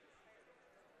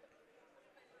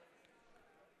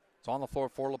It's on the floor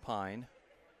for LaPine.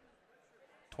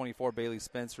 24, Bailey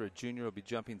Spencer, a junior, will be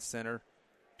jumping center.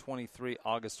 23,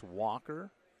 August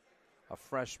Walker, a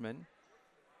freshman.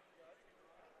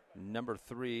 Number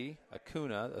 3,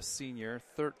 Acuna, a senior.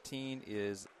 13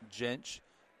 is Jench,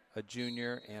 a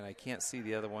junior, and I can't see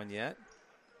the other one yet.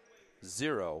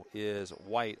 0 is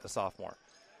White, a sophomore.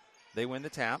 They win the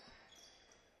tap.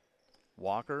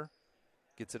 Walker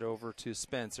gets it over to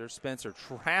Spencer. Spencer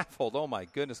traveled. Oh, my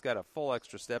goodness, got a full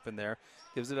extra step in there.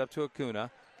 Gives it up to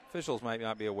Acuna. Officials might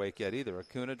not be awake yet either.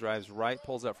 Acuna drives right,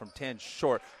 pulls up from 10,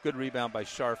 short. Good rebound by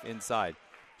Scharf inside.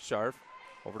 Scharf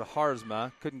over to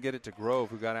Harzma. Couldn't get it to Grove,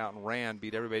 who got out and ran,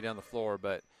 beat everybody down the floor,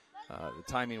 but the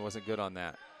timing wasn't good on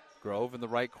that. Grove in the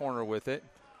right corner with it.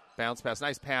 Bounce pass.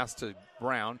 Nice pass to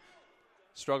Brown.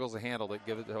 Struggles to handle it.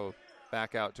 Give it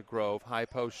back out to Grove. High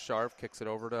post, Scharf kicks it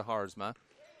over to Harzma.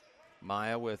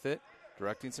 Maya with it.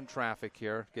 Directing some traffic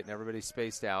here. Getting everybody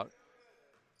spaced out.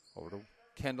 Over to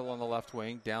Kendall on the left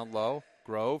wing. Down low.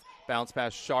 Grove. Bounce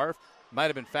pass, Scharf. Might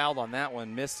have been fouled on that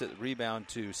one. Missed it. Rebound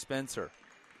to Spencer.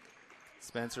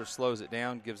 Spencer slows it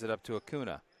down. Gives it up to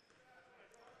Acuna.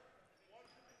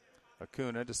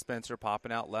 Acuna to Spencer.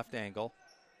 Popping out left angle.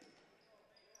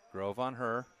 Grove on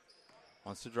her.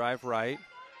 Wants to drive right.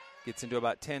 Gets into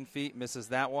about 10 feet. Misses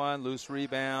that one. Loose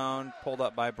rebound. Pulled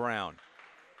up by Brown.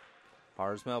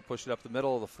 Harzma will push it up the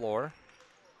middle of the floor.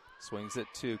 Swings it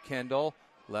to Kendall.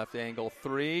 Left angle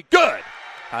 3. Good!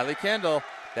 Kylie Kendall.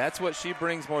 That's what she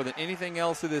brings more than anything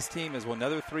else to this team, is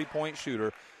another three-point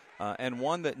shooter, and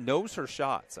one that knows her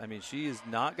shots. I mean, she is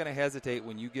not going to hesitate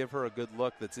when you give her a good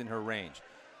look that's in her range.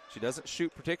 She doesn't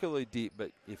shoot particularly deep,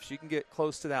 but if she can get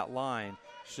close to that line,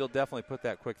 she'll definitely put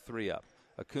that quick 3 up.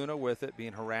 Acuna with it,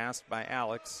 being harassed by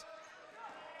Alex.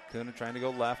 Acuna trying to go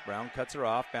left. Brown cuts her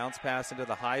off. Bounce pass into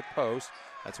the high post.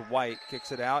 That's White.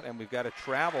 Kicks it out, and we've got a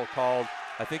travel called.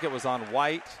 I think it was on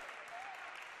White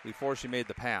before she made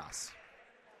the pass.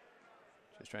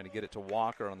 She's trying to get it to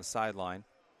Walker on the sideline.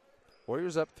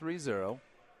 Warriors up 3-0.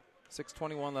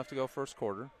 6:21 left to go first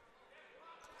quarter.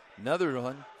 Another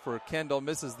one for Kendall.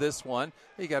 Misses this one.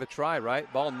 You got to try,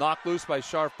 right? Ball knocked loose by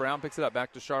Scharf. Brown picks it up.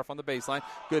 Back to Scharf on the baseline.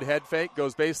 Good head fake.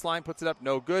 Goes baseline. Puts it up.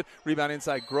 No good. Rebound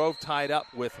inside. Grove tied up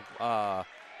with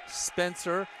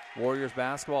Spencer. Warriors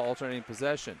basketball alternating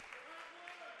possession.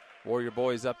 Warrior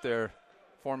boys up there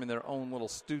forming their own little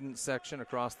student section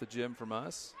across the gym from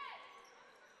us.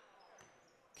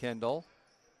 Kendall.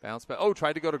 Bounce back. Oh,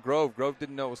 tried to go to Grove. Grove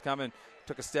didn't know it was coming.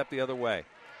 Took a step the other way.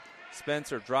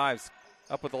 Spencer drives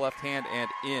up with the left hand and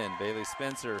in. Bailey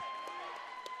Spencer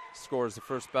scores the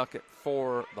first bucket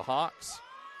for the Hawks.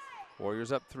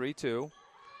 Warriors up 3-2.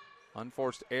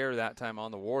 Unforced error that time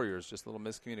on the Warriors. Just a little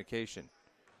miscommunication.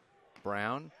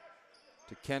 Brown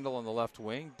to Kendall on the left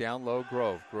wing. Down low,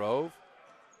 Grove. Grove,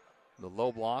 the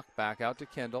low block, back out to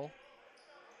Kendall.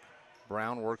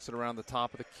 Brown works it around the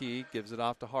top of the key. Gives it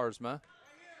off to Harzma.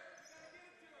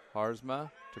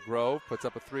 Harzma to Grove. Puts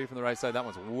up a 3 from the right side. That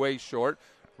one's way short.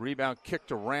 Rebound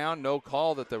kicked around. No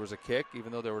call that there was a kick,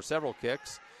 even though there were several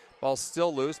kicks. Ball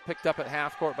still loose. Picked up at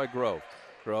half court by Grove.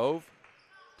 Grove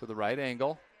to the right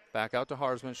angle. Back out to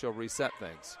Harzma. She'll reset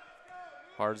things.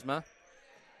 Harzma.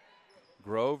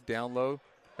 Grove down low.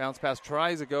 Bounce pass.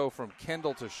 Tries to go from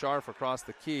Kendall to Scharf across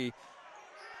the key.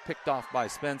 Picked off by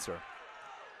Spencer.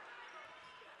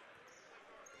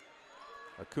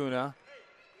 Acuna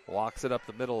walks it up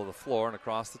the middle of the floor and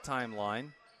across the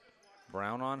timeline.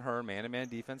 Brown on her. Man-to-man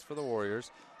defense for the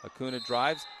Warriors. Acuna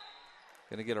drives.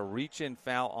 Going to get a reach-in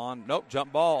foul on. Nope,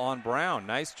 jump ball on Brown.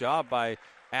 Nice job by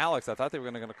Alex. I thought they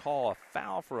were going to call a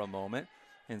foul for a moment.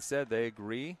 Instead, they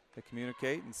agree to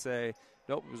communicate and say,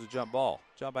 nope, it was a jump ball.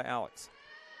 Job by Alex.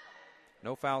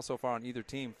 No foul so far on either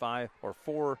team.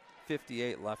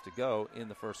 4:58 left to go in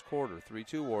the first quarter.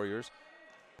 3-2 Warriors.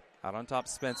 Out on top,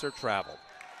 Spencer traveled.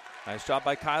 Nice job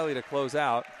by Kylie to close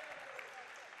out.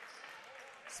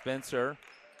 Spencer,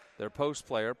 their post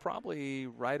player, probably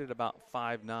right at about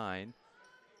 5'9",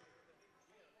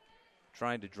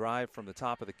 trying to drive from the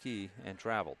top of the key and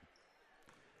traveled.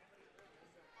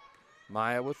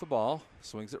 Maya with the ball,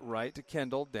 swings it right to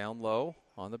Kendall, down low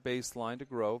on the baseline to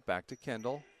Grove, back to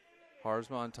Kendall.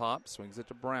 Harzma on top, swings it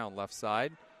to Brown, left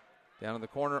side, down in the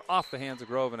corner, off the hands of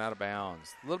Grove and out of bounds.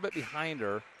 A little bit behind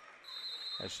her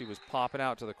as she was popping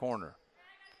out to the corner.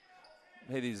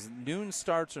 Hey, these noon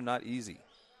starts are not easy.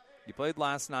 You played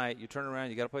last night, you turn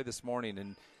around, you got to play this morning,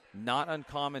 and not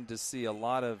uncommon to see a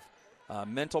lot of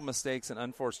mental mistakes and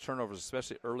unforced turnovers,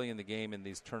 especially early in the game in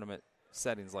these tournament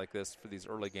settings like this for these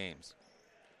early games.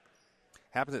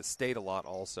 Happens at State a lot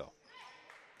also.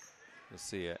 You'll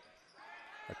see it.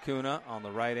 Acuna on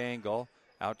the right angle,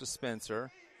 out to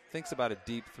Spencer. thinks about a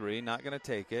deep three, not going to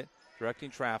take it.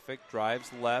 Directing traffic,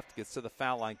 drives left, gets to the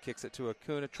foul line, kicks it to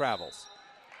Acuna, travels.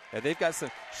 And they've got some.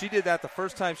 She did that the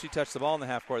first time she touched the ball in the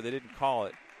half court. They didn't call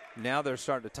it. Now they're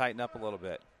starting to tighten up a little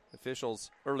bit. Officials,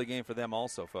 early game for them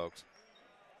also, folks.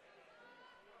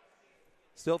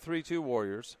 Still 3-2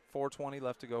 Warriors. 4:20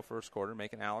 left to go first quarter.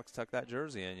 Making Alex tuck that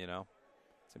jersey in,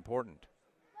 It's important.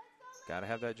 Got to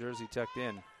have that jersey tucked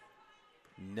in.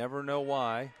 Never know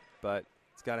why, but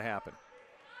it's got to happen.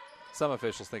 Some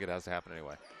officials think it has to happen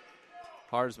anyway.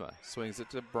 Harzma swings it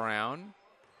to Brown.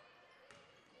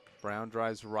 Brown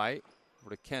drives right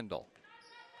over to Kendall.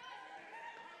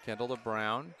 Kendall to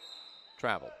Brown.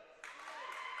 Travel.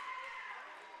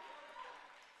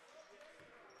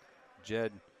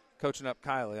 Jed coaching up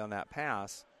Kylie on that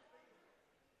pass.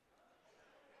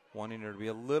 Wanting her to be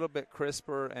a little bit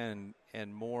crisper and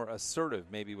more assertive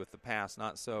maybe with the pass.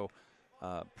 Not so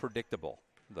predictable,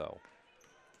 though.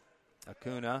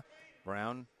 Acuna.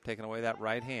 Brown taking away that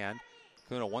right hand.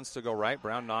 Acuna wants to go right.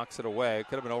 Brown knocks it away.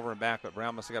 Could have been over and back, but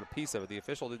Brown must have got a piece of it. The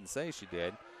official didn't say she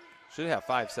did. Should have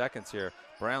 5 seconds here.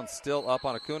 Brown still up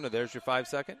on Acuna. There's your 5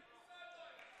 second.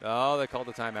 Oh, they called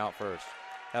the timeout first.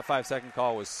 That 5 second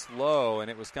call was slow,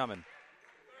 and it was coming.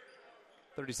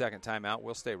 30-second timeout.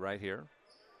 We'll stay right here.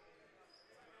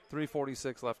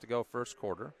 3:46 left to go first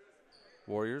quarter.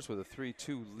 Warriors with a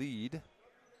 3-2 lead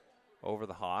over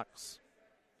the Hawks.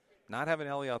 Not having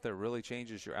Ellie out there really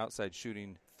changes your outside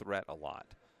shooting threat a lot.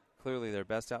 Clearly their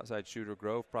best outside shooter,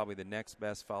 Grove, probably the next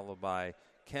best, followed by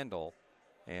Kendall.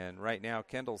 And right now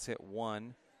Kendall's hit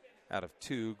 1 out of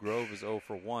 2. Grove is 0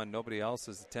 for 1. Nobody else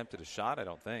has attempted a shot, I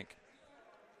don't think.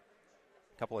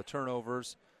 A couple of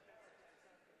turnovers.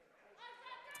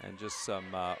 And just some,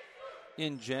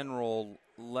 in general,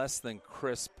 less than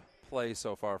crisp play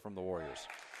so far from the Warriors,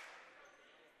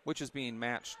 which is being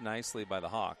matched nicely by the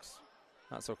Hawks.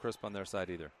 Not so crisp on their side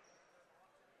either.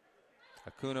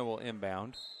 Acuna will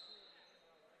inbound.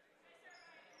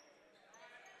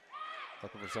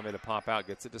 Looking for somebody to pop out.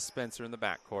 Gets it to Spencer in the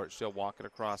backcourt. She'll walk it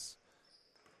across.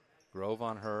 Grove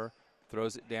on her.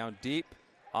 Throws it down deep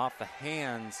off the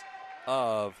hands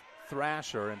of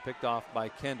Thrasher and picked off by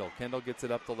Kendall. Kendall gets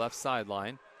it up the left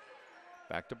sideline.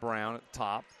 Back to Brown at the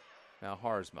top. Now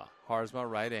Harzma. Harzma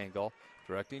right angle.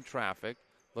 Directing traffic.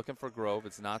 Looking for Grove.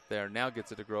 It's not there. Now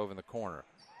gets it to Grove in the corner.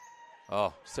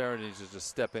 Oh, Sarah needs to just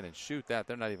step in and shoot that.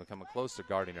 They're not even coming close to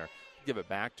guarding her. Give it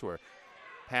back to her.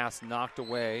 Pass knocked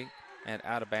away and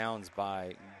out of bounds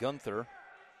by Gunther.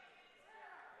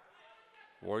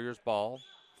 Warriors ball.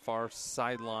 Far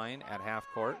sideline at half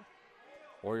court.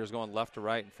 Warriors going left to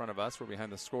right in front of us. We're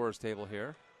behind the scorer's table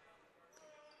here.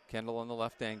 Kendall on the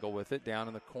left angle with it. Down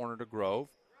in the corner to Grove.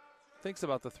 Thinks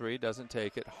about the three. Doesn't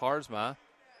take it. Harzma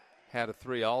had a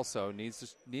three also.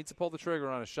 Needs to pull the trigger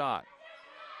on a shot.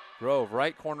 Grove,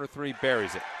 right corner three,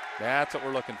 buries it. That's what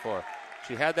we're looking for.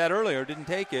 She had that earlier, didn't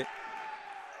take it.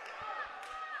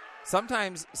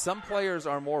 Sometimes some players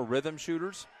are more rhythm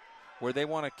shooters where they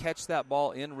want to catch that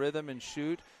ball in rhythm and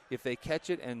shoot. If they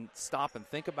catch it and stop and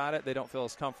think about it, they don't feel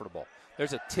as comfortable.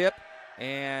 There's a tip,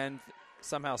 and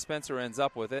somehow Spencer ends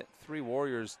up with it. 3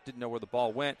 Warriors didn't know where the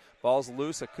ball went. Ball's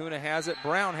loose. Acuna has it.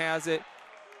 Brown has it.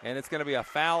 And it's going to be a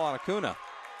foul on Acuna.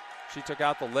 She took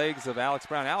out the legs of Alex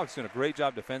Brown. Alex doing a great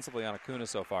job defensively on Acuna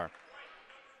so far.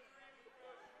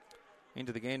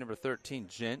 Into the game, number 13,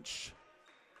 Jinch.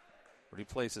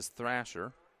 Replaces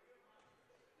Thrasher.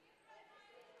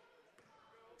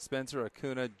 Spencer,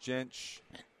 Acuna, Jinch,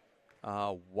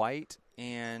 White,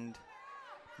 and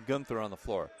Gunther on the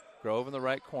floor. Grove in the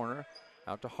right corner.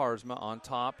 Out to Harzma on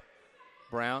top.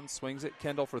 Brown swings it.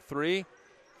 Kendall for 3.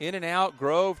 In and out.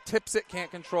 Grove tips it. Can't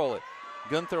control it.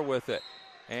 Gunther with it.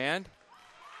 And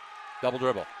double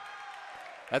dribble.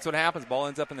 That's what happens. Ball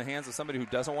ends up in the hands of somebody who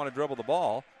doesn't want to dribble the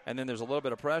ball. And then there's a little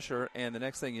bit of pressure. And the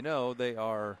next thing you know, they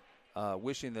are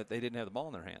wishing that they didn't have the ball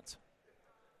in their hands.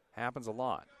 Happens a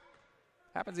lot.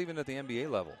 Happens even at the NBA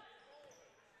level.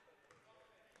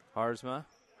 Harzma.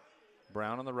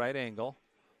 Brown on the right angle.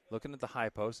 Looking at the high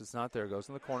post. It's not there. Goes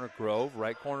in the corner. Grove,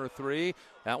 right corner 3.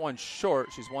 That one's short.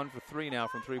 She's 1 for 3 now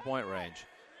from three-point range.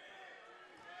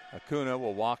 Acuna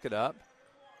will walk it up.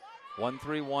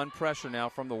 1-3-1 pressure now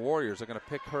from the Warriors. They're going to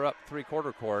pick her up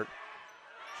three-quarter court.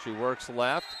 She works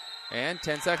left. And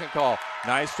 10-second call.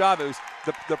 Nice job. It was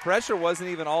the pressure wasn't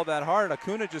even all that hard.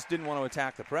 Acuna just didn't want to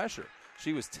attack the pressure.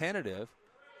 She was tentative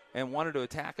and wanted to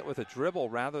attack it with a dribble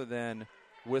rather than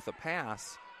with a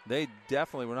pass. They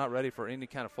definitely were not ready for any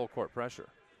kind of full court pressure.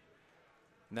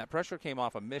 And that pressure came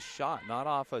off a missed shot, not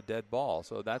off a dead ball.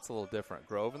 So that's a little different.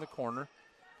 Grove in the corner,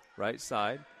 right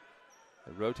side.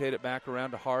 They rotate it back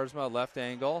around to Harzma, left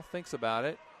angle. Thinks about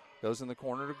it. Goes in the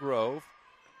corner to Grove.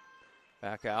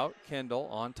 Back out. Kendall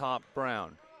on top.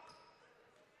 Brown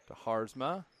to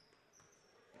Harzma.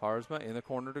 Harzma in the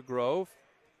corner to Grove.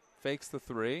 Fakes the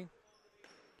three.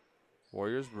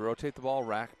 Warriors rotate the ball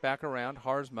back around.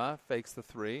 Harzma fakes the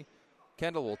three.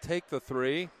 Kendall will take the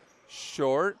three.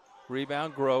 Short.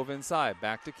 Rebound Grove inside.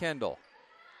 Back to Kendall.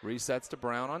 Resets to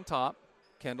Brown on top.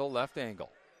 Kendall left angle.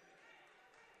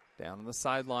 Down on the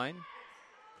sideline.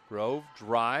 Grove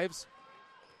drives.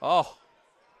 Oh,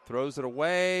 throws it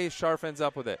away. Scharf ends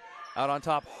up with it. Out on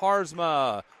top,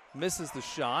 Harzma misses the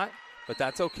shot, but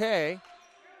that's okay.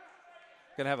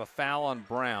 Going to have a foul on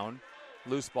Brown.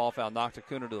 Loose ball foul, knocked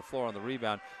Acuna to the floor on the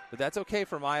rebound. But that's okay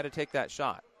for Maya to take that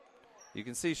shot. You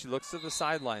can see she looks to the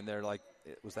sideline there like,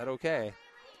 was that okay?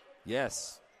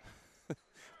 Yes.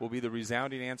 Will be the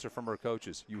resounding answer from her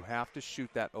coaches. You have to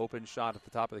shoot that open shot at the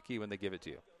top of the key when they give it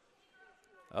to you.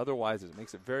 Otherwise, it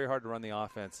makes it very hard to run the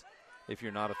offense if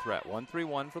you're not a threat.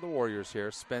 1-3-1 for the Warriors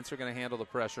here. Spencer going to handle the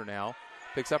pressure now.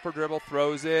 Picks up her dribble,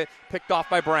 throws it. Picked off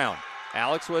by Brown.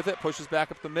 Alex with it, pushes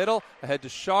back up the middle. Ahead to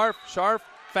Scharf. Scharf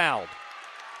fouled.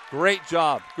 Great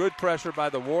job. Good pressure by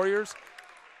the Warriors.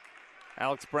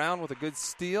 Alex Brown with a good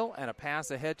steal and a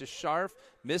pass ahead to Scharf.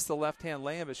 Missed the left-hand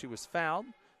lay-in, but she was fouled.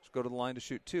 She'll go to the line to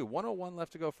shoot two. 1:01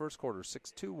 left to go first quarter.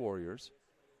 6-2 Warriors.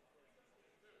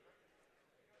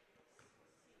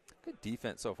 Good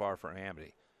defense so far for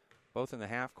Amity. Both in the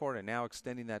half court and now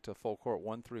extending that to full court.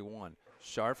 1-3-1.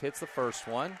 Scharf hits the first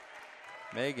one.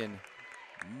 Megan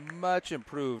much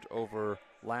improved over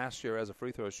last year as a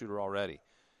free throw shooter already.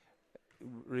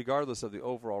 Regardless of the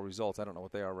overall results, I don't know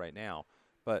what they are right now,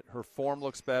 but her form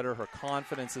looks better. Her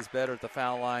confidence is better at the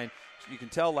foul line. You can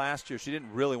tell last year she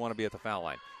didn't really want to be at the foul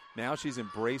line. Now she's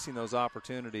embracing those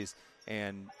opportunities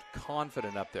and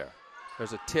confident up there.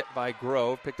 There's a tip by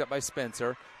Grove, picked up by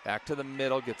Spencer. Back to the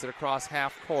middle, gets it across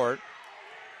half court.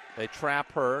 They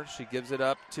trap her. She gives it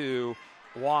up to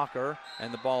Walker,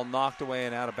 and the ball knocked away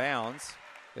and out of bounds.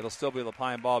 It'll still be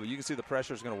LaPine ball, but you can see the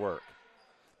pressure is going to work.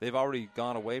 They've already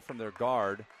gone away from their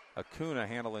guard. Acuna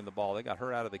handling the ball. They got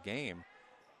her out of the game.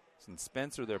 And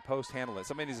Spencer, their post handling.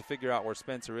 Somebody needs to figure out where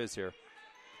Spencer is here.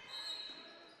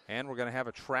 And we're going to have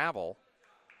a travel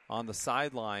on the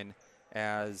sideline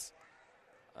as,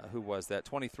 who was that?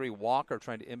 23, Walker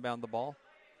trying to inbound the ball.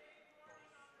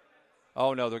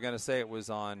 Oh, no, they're going to say it was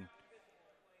on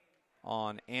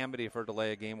Amity for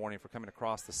delay a game warning for coming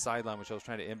across the sideline, which I was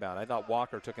trying to inbound. I thought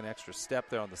Walker took an extra step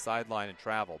there on the sideline and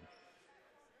traveled.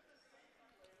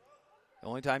 The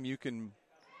only time you can,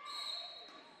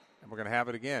 and we're going to have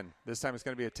it again. This time it's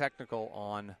going to be a technical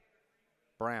on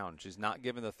Brown. She's not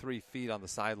given the 3 feet on the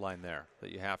sideline there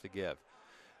that you have to give.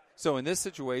 So in this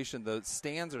situation, the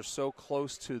stands are so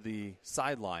close to the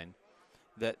sideline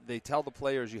that they tell the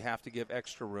players you have to give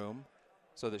extra room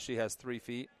so that she has 3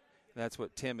 feet. And that's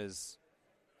what Tim is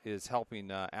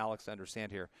helping Alex to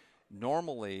understand here.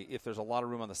 Normally, if there's a lot of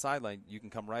room on the sideline, you can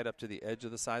come right up to the edge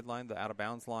of the sideline, the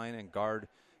out-of-bounds line, and guard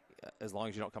as long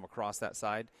as you don't come across that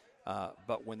side.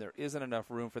 But when there isn't enough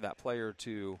room for that player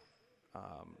to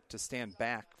stand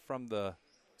back from the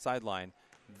sideline,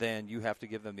 then you have to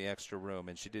give them the extra room,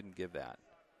 and she didn't give that.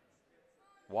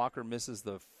 Walker misses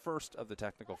the first of the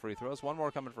technical free throws. One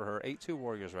more coming for her. 8-2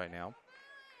 Warriors right now.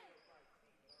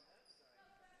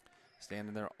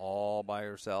 Standing there all by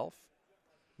herself.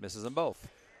 Misses them both.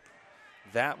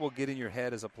 That will get in your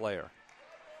head as a player.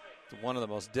 It's one of the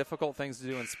most difficult things to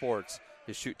do in sports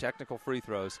is shoot technical free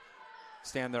throws.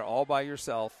 Stand there all by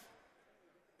yourself.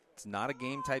 It's not a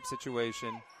game-type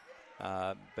situation,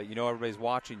 but you know everybody's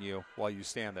watching you while you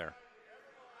stand there.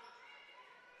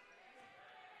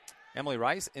 Emily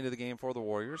Rice into the game for the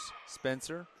Warriors.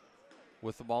 Spencer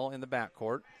with the ball in the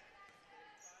backcourt.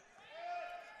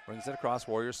 Brings it across.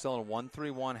 Warriors still in a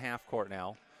 1-3-1 half court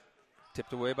now.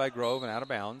 Tipped away by Grove and out of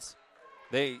bounds.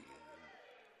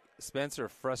 Spencer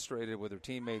frustrated with her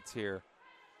teammates here.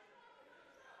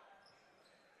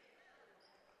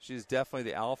 She's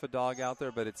definitely the alpha dog out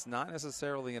there, but it's not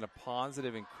necessarily in a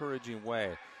positive, encouraging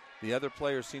way. The other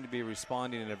players seem to be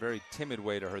responding in a very timid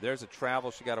way to her. There's a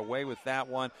travel. She got away with that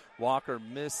one. Walker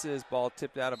misses. Ball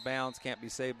tipped out of bounds. Can't be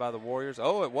saved by the Warriors.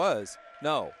 Oh, it was.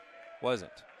 No,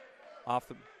 wasn't.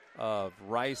 Off of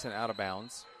Rice and out of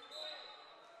bounds.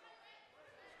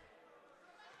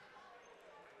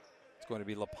 It's going to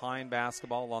be LaPine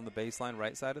basketball along the baseline,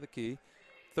 right side of the key.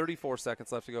 34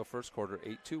 seconds left to go first quarter.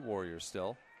 8-2 Warriors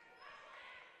still.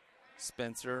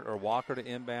 Walker to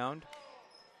inbound.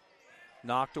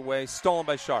 Knocked away, stolen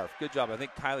by Scharf. Good job. I think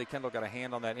Kylie Kendall got a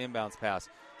hand on that inbounds pass.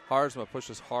 Harzma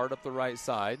pushes hard up the right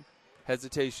side.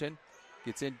 Hesitation.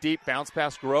 Gets in deep. Bounce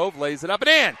pass Grove. Lays it up and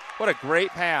in. What a great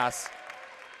pass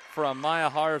from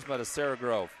Maya Harzma to Sarah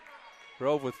Grove.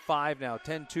 Grove with 5 now,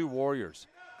 10-2 Warriors.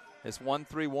 It's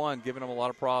 1-3-1, giving them a lot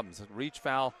of problems. Reach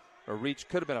could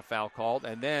have been a foul called,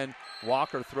 and then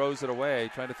Walker throws it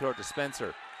away, trying to throw it to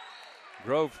Spencer.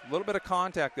 Grove, a little bit of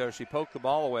contact there. She poked the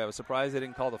ball away. I was surprised they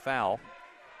didn't call the foul.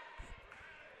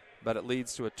 But it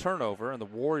leads to a turnover, and the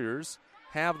Warriors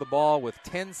have the ball with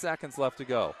 10 seconds left to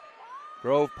go.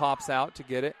 Grove pops out to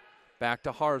get it. Back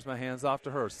to Harzma, hands off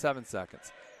to her, 7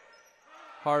 seconds.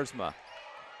 Harzma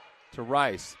to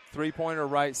Rice. Three-pointer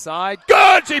right side.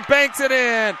 Good! She banks it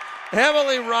in!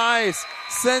 Emily Rice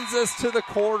sends us to the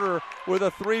quarter with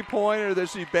a three-pointer that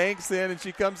she banks in, and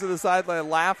she comes to the sideline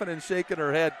laughing and shaking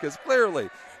her head because clearly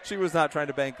she was not trying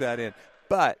to bank that in.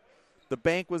 But the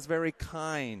bank was very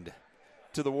kind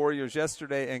to the Warriors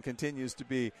yesterday and continues to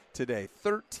be today.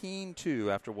 13-2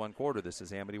 after one quarter. This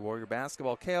is Amity Warrior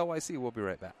basketball. KLYC, we'll be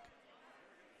right back.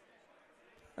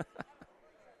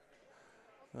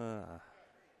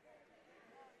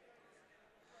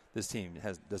 This team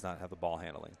does not have the ball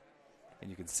handling, and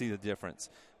you can see the difference.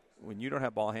 When you don't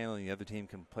have ball handling, the other team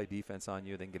can play defense on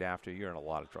you, then get after you. You're in a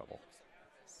lot of trouble.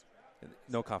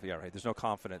 No confidence, yeah, right? There's no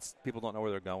confidence. People don't know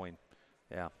where they're going.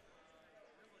 Yeah.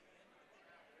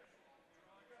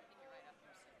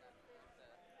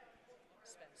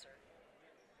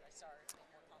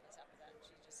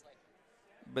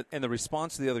 And the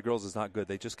response to the other girls is not good.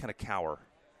 They just kind of cower.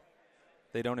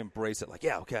 They don't embrace it like,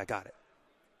 yeah, okay, I got it.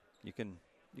 You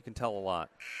can tell a lot.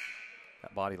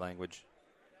 That body language.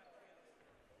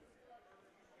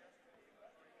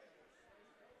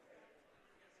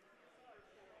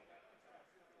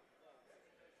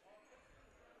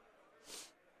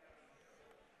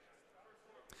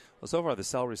 Well, so far the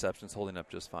cell reception's holding up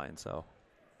just fine, so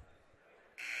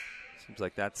seems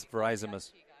like that's Verizon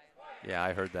must. Yeah,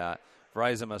 I heard that.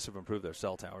 Verizon must have improved their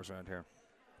cell towers around here.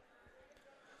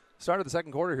 Start of the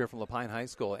second quarter here from LaPine High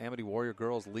School. Amity Warrior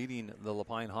girls leading the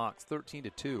LaPine Hawks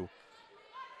 13-2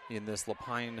 in this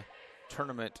LaPine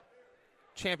tournament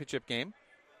championship game.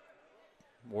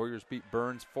 Warriors beat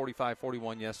Burns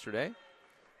 45-41 yesterday.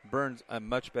 Burns a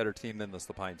much better team than this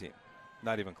LaPine team.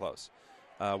 Not even close.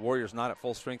 Warriors not at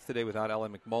full strength today without Ella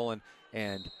McMullen,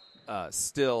 and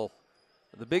still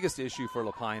the biggest issue for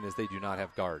LaPine is they do not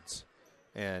have guards.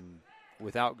 And they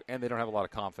don't have a lot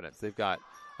of confidence. They've got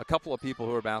a couple of people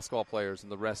who are basketball players,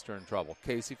 and the rest are in trouble.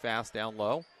 Casey Fast down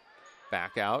low.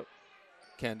 Back out.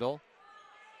 Kendall.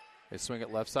 They swing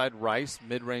it left side. Rice,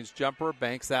 mid-range jumper.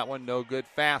 Banks that one. No good.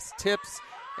 Fast tips.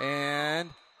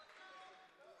 And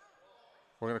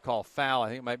we're going to call a foul. I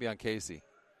think it might be on Casey.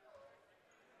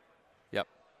 Yep.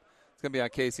 It's going to be on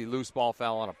Casey. Loose ball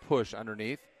foul on a push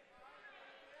underneath.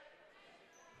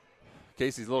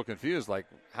 Casey's a little confused. Like,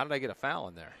 how did I get a foul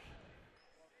in there?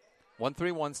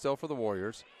 1-3-1 still for the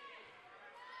Warriors.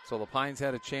 So LaPine's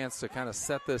had a chance to kind of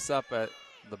set this up at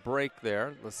the break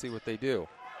there. Let's see what they do.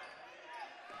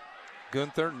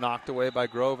 Gunther knocked away by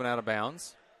Grove and out of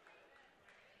bounds.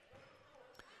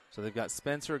 So they've got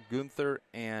Spencer, Gunther,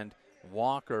 and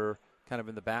Walker kind of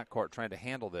in the backcourt trying to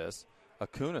handle this.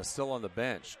 Acuna still on the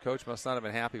bench. Coach must not have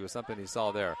been happy with something he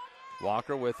saw there.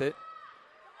 Walker with it.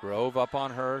 Grove up on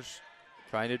her,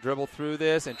 trying to dribble through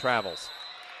this and travels.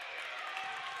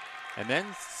 And then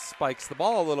spikes the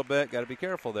ball a little bit. Got to be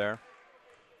careful there.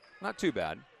 Not too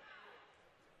bad.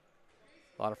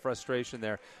 A lot of frustration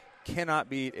there. Cannot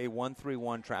beat a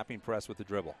 1-3-1 trapping press with the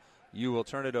dribble. You will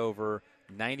turn it over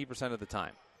 90% of the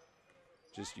time.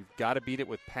 Just you've got to beat it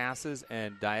with passes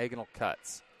and diagonal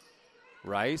cuts.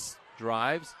 Rice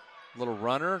drives. Little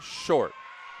runner. Short.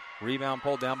 Rebound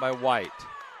pulled down by White.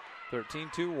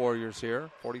 13-2 Warriors here.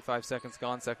 45 seconds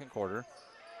gone, second quarter.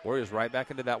 Warriors right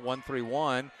back into that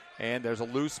 1-3-1. And there's a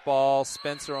loose ball.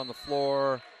 Spencer on the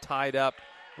floor, tied up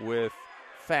with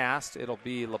Fast. It'll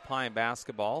be LaPine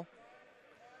basketball.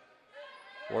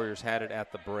 Warriors had it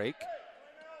at the break.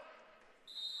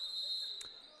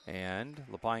 And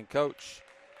LaPine coach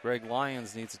Greg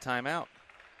Lyons needs a timeout.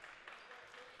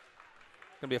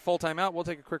 Going to be a full timeout. We'll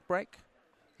take a quick break.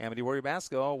 Amity Warrior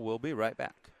basketball. We'll be right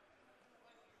back.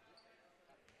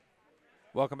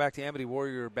 Welcome back to Amity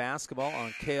Warrior basketball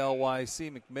on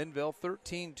KLYC McMinnville,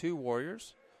 13-2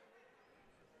 Warriors.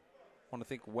 I want to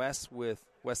thank Wes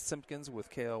Simpkins with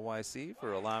KLYC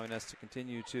for allowing us to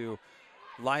continue to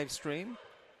live stream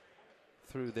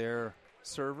through their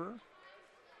server.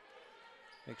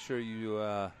 Make sure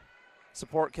you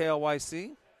support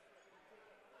KLYC.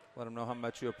 Let them know how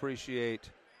much you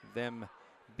appreciate them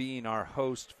being our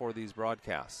host for these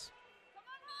broadcasts.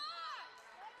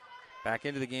 Back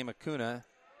into the game, Acuna.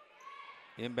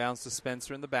 Inbounds to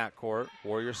Spencer in the backcourt.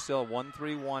 Warriors still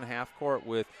 1-3-1 half court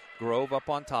with Grove up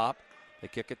on top. They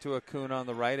kick it to Acuna on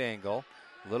the right angle.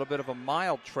 A little bit of a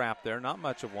mild trap there, not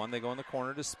much of one. They go in the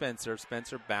corner to Spencer.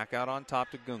 Spencer back out on top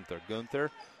to Gunther.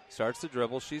 Gunther starts to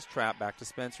dribble. She's trapped. Back to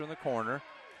Spencer in the corner.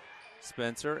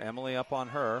 Spencer, Emily up on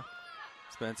her.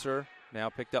 Spencer now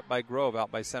picked up by Grove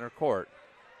out by center court.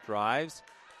 Drives,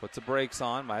 puts the brakes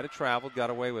on. Might have traveled,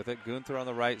 got away with it. Gunther on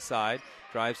the right side.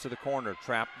 Drives to the corner.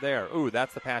 Trapped there. Ooh,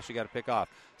 that's the pass you got to pick off.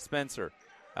 Spencer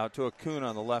out to Acuna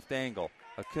on the left angle.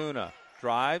 Acuna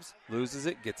drives, loses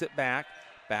it, gets it back.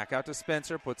 Back out to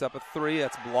Spencer, puts up a three.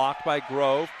 That's blocked by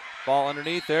Grove. Ball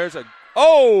underneath. There's a,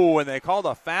 oh, and they called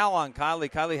a foul on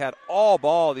Kylie. Kylie had all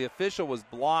ball. The official was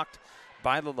blocked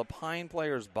by the LaPine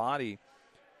player's body.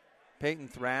 Peyton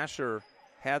Thrasher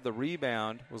had the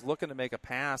rebound, was looking to make a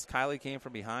pass. Kylie came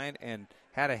from behind and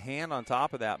had a hand on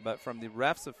top of that, but from the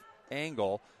ref's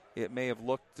angle, it may have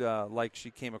looked like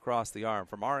she came across the arm.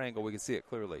 From our angle, we can see it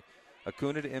clearly.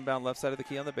 Acuna to inbound left side of the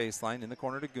key on the baseline, in the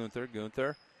corner to Gunther.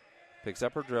 Gunther picks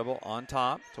up her dribble on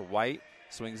top to White,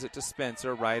 swings it to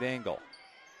Spencer, right angle.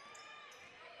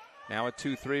 Now a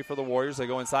 2-3 for the Warriors. They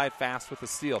go inside fast with the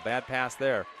steal. Bad pass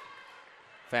there.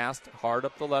 Fast, hard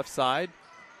up the left side.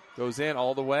 Goes in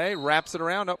all the way, wraps it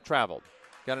around, traveled.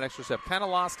 Got an extra step. Kind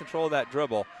of lost control of that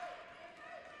dribble.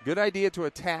 Good idea to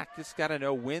attack, just got to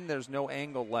know when there's no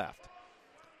angle left.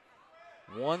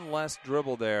 One less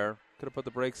dribble there. Could have put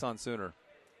the brakes on sooner.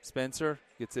 Spencer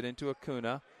gets it into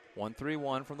Acuna.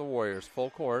 1-3-1 from the Warriors. Full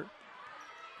court.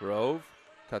 Grove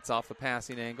cuts off the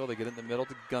passing angle. They get in the middle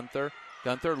to Gunther.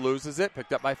 Gunther loses it.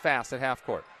 Picked up by Fast at half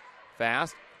court.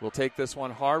 Fast will take this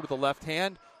one hard with the left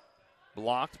hand.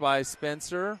 Blocked by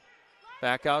Spencer.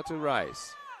 Back out to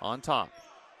Rice. On top.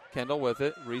 Kendall with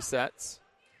it. Resets.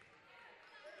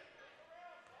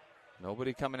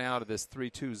 Nobody coming out of this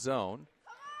 3-2 zone.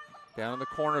 Down in the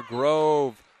corner,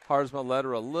 Grove. Harzma led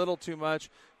her a little too much.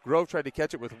 Grove tried to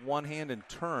catch it with one hand and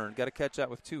turn. Got to catch that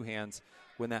with two hands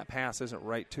when that pass isn't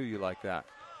right to you like that.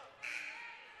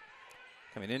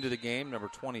 Coming into the game, number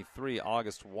 23,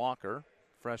 August Walker,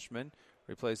 freshman,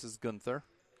 replaces Gunther.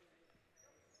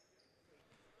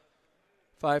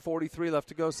 5:43 left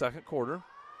to go, second quarter.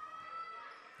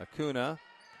 Acuna.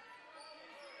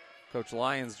 Coach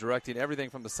Lyons directing everything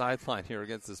from the sideline here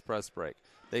against this press break.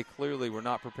 They clearly were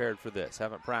not prepared for this,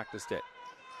 haven't practiced it.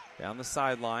 Down the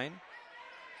sideline.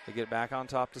 They get back on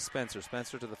top to Spencer.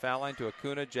 Spencer to the foul line to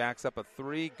Acuna. Jacks up a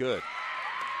three. Good.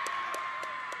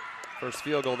 First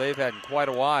field goal they've had in quite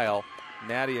a while.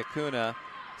 Natty Acuna,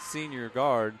 senior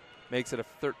guard, makes it a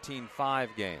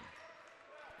 13-5 game.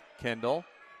 Kendall.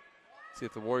 See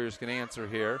if the Warriors can answer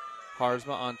here.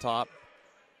 Harzma on top.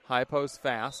 High post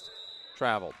Fast.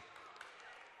 Traveled.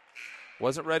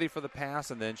 Wasn't ready for the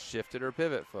pass and then shifted her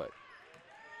pivot foot.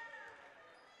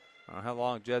 I don't know how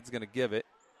long Jed's going to give it.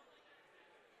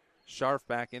 Scharf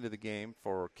back into the game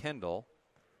for Kendall.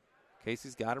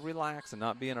 Casey's got to relax and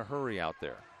not be in a hurry out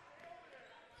there.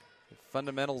 The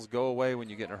fundamentals go away when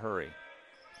you get in a hurry.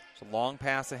 It's a long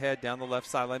pass ahead down the left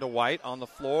sideline to White on the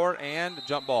floor and a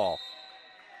jump ball.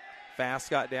 Fast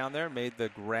got down there, made the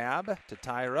grab to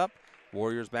tie her up.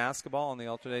 Warriors basketball on the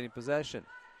alternating possession.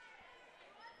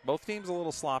 Both teams a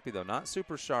little sloppy, though, not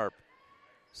super sharp.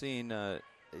 Seeing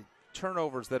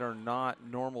turnovers that are not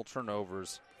normal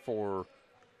turnovers for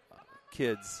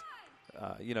kids.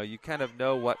 You kind of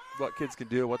know what kids can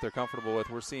do, what they're comfortable with.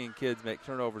 We're seeing kids make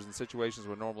turnovers in situations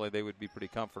where normally they would be pretty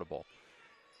comfortable.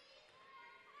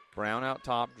 Brown out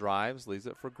top, drives, leaves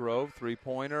it for Grove.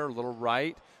 Three-pointer, a little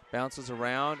right, bounces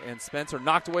around, and Spencer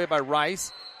knocked away by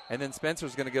Rice, and then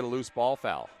Spencer's going to get a loose ball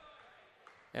foul.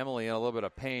 Emily in a little bit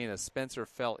of pain as Spencer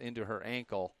fell into her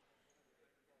ankle.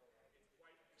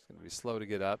 It's going to be slow to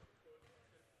get up.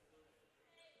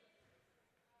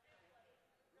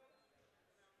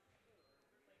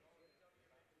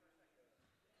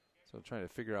 So I'm trying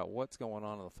to figure out what's going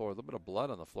on the floor. A little bit of blood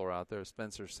on the floor out there,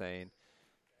 Spencer's saying.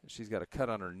 She's got a cut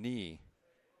on her knee.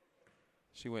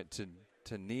 She went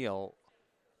to kneel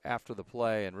after the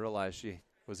play and realized she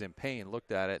was in pain,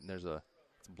 looked at it, and it's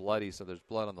bloody, so there's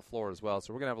blood on the floor as well.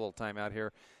 So we're going to have a little timeout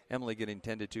here. Emily getting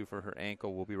tended to for her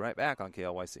ankle. We'll be right back on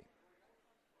KLYC.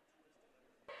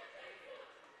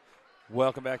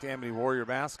 Welcome back to Amity Warrior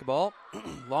basketball.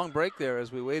 Long break there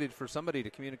as we waited for somebody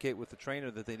to communicate with the trainer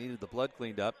that they needed the blood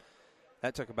cleaned up.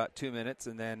 That took about 2 minutes,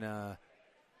 and then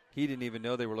he didn't even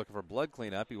know they were looking for blood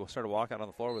cleanup. He started walking out on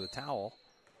the floor with a towel,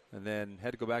 and then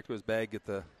had to go back to his bag, get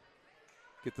the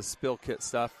spill kit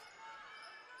stuff.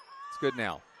 It's good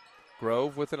now.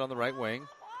 Grove with it on the right wing.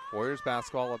 Warriors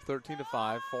basketball up 13-5,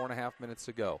 4.5 minutes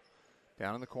to go.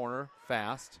 Down in the corner,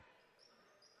 Fast.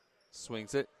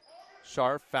 Swings it.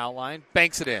 Scharf, foul line,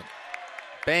 banks it in.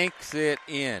 Banks it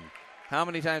in. How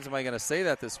many times am I going to say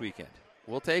that this weekend?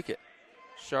 We'll take it.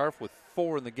 Scharf with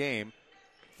 4 in the game.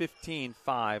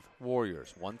 15-5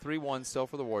 Warriors. 1-3-1 still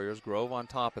for the Warriors. Grove on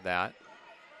top of that.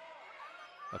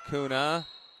 Acuna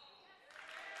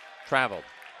traveled.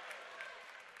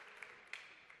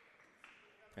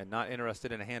 And not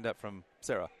interested in a hand up from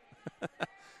Sarah.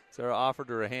 Sarah offered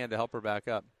her a hand to help her back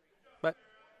up. But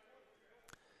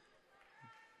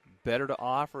better to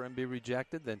offer and be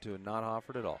rejected than to have not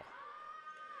offered at all.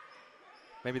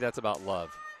 Maybe that's about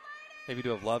love. Maybe to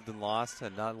have loved and lost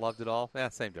and not loved at all. Yeah,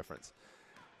 same difference.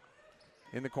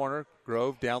 In the corner,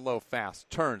 Grove down low fast.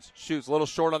 Turns, shoots a little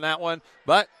short on that one,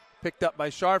 but picked up by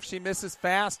Scharf. She misses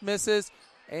fast, misses,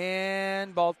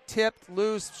 and ball tipped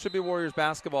loose. Should be Warriors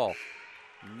basketball.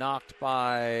 Knocked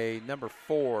by number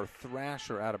 4,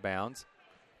 Thrasher, out of bounds.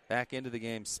 Back into the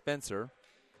game, Spencer.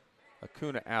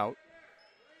 Acuna out.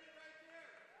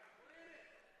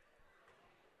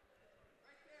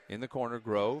 In the corner,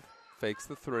 Grove fakes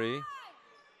the 3.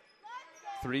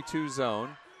 3-2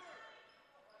 zone.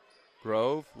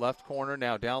 Grove, left corner,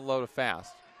 now down low to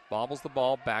Fast. Bobbles the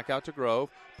ball, back out to Grove.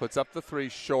 Puts up the 3,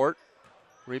 short.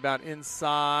 Rebound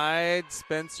inside.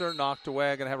 Spencer knocked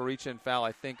away. Going to have a reach-in foul,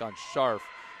 I think, on Scharf.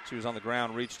 She was on the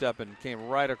ground, reached up, and came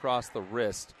right across the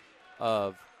wrist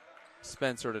of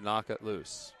Spencer to knock it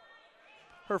loose.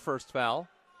 Her first foul.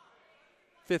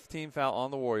 15 foul on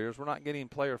the Warriors. We're not getting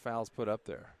player fouls put up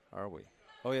there, are we?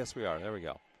 Oh, yes, we are. There we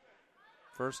go.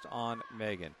 First on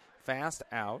Megan. Fast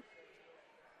out.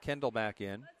 Kendall back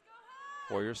in.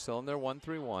 Warriors still in their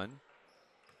 1-3-1.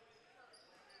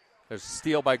 There's a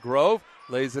steal by Grove.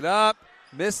 Lays it up.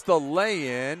 Missed the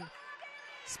lay-in.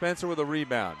 Spencer with a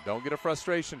rebound. Don't get a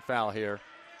frustration foul here.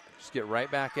 Just get right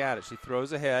back at it. She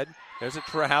throws ahead. There's a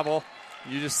travel.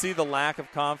 You just see the lack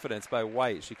of confidence by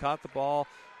White. She caught the ball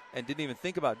and didn't even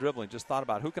think about dribbling. Just thought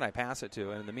about who can I pass it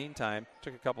to. And in the meantime,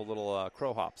 took a couple little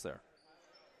crow hops there.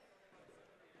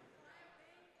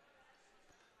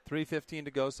 3:15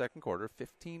 to go, second quarter.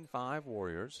 15-5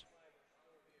 Warriors.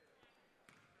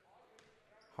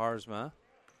 Harzma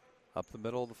up the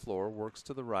middle of the floor, works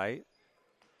to the right.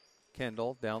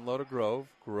 Kendall down low to Grove.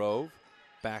 Grove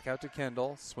back out to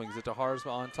Kendall, swings it to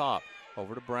Harzma on top.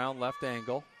 Over to Brown, left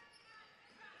angle.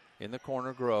 In the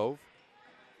corner, Grove.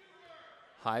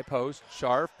 High post,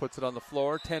 Scharf puts it on the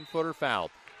floor, 10-footer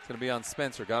fouled. It's going to be on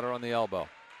Spencer, got her on the elbow.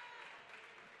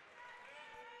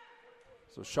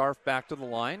 So Scharf back to the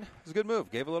line. It was a good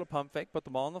move. Gave a little pump fake, put the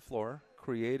ball on the floor,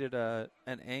 created an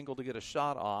angle to get a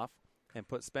shot off, and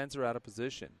put Spencer out of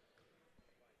position.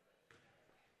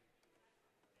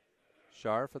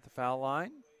 Scharf at the foul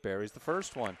line, buries the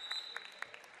first one.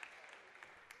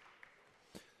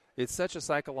 It's such a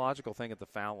psychological thing at the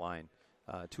foul line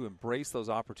to embrace those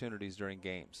opportunities during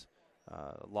games.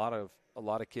 A lot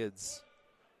of kids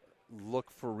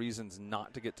look for reasons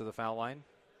not to get to the foul line.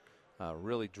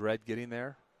 Really dread getting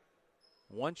there.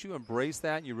 Once you embrace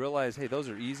that and you realize, hey, those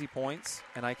are easy points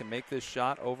and I can make this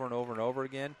shot over and over and over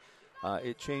again,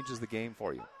 it changes the game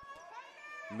for you.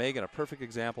 Megan, a perfect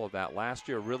example of that. Last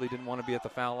year really didn't want to be at the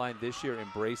foul line. This year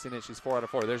embracing it. She's 4 out of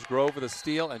 4. There's Grove with a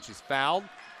steal, and she's fouled.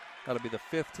 That'll be the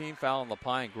 15th foul on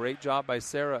LaPine. Great job by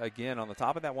Sarah again. On the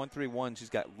top of that 1-3-1, she's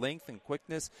got length and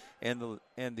quickness and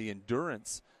the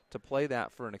endurance to play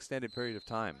that for an extended period of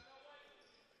time.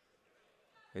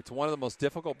 It's one of the most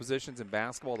difficult positions in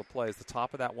basketball to play. Is the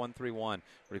top of that 1-3-1.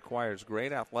 Requires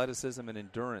great athleticism and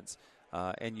endurance.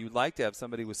 And you'd like to have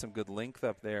somebody with some good length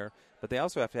up there, but they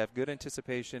also have to have good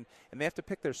anticipation, and they have to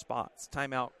pick their spots.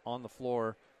 Timeout on the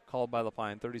floor called by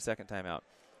LaPine, 30-second timeout.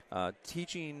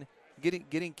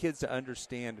 Getting kids to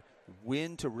understand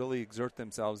when to really exert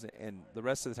themselves and the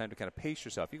rest of the time to kind of pace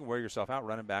yourself. You can wear yourself out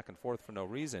running back and forth for no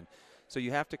reason. So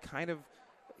you have to kind of,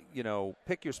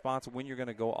 pick your spots when you're going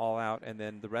to go all out, and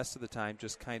then the rest of the time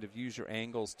just kind of use your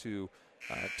angles to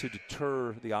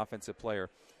deter the offensive player.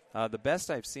 The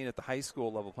best I've seen at the high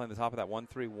school level playing the top of that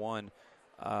 1-3-1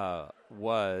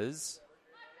 was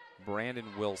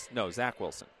Zach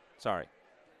Wilson. Sorry.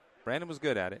 Brandon was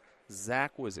good at it.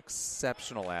 Zach was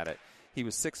exceptional at it. He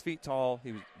was 6 feet tall.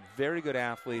 He was a very good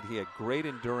athlete. He had great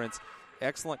endurance,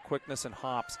 excellent quickness and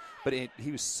hops, but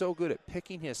he was so good at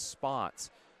picking his spots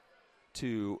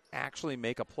to actually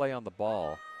make a play on the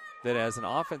ball that as an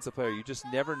offensive player, you just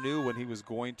never knew when he was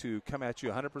going to come at you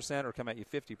 100% or come at you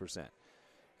 50%.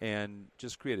 And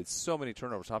just created so many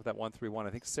turnovers top of that 1-3-1. I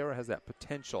think Sarah has that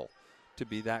potential to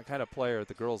be that kind of player at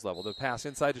the girls' level. The pass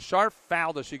inside to Scharf,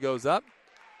 fouled as she goes up.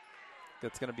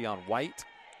 That's going to be on White.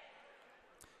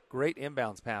 Great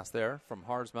inbounds pass there from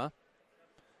Harzma.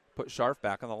 Put Scharf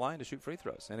back on the line to shoot free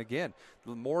throws. And again,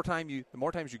 the more times you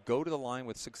go to the line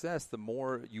with success, the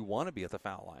more you want to be at the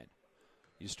foul line.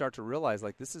 You start to realize,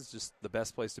 this is just the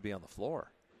best place to be on the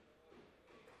floor.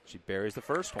 She buries the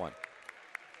first one.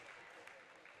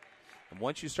 And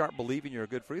once you start believing you're a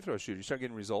good free throw shooter, you start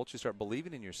getting results, you start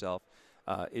believing in yourself,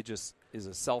 it just is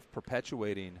a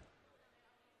self-perpetuating.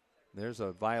 There's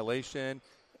a violation.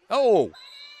 Oh,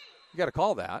 you got to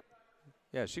call that.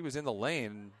 Yeah, she was in the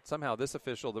lane. Somehow this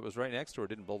official that was right next to her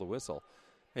didn't blow the whistle.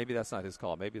 Maybe that's not his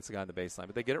call. Maybe it's the guy on the baseline.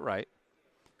 But they get it right.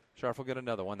 Scharf will get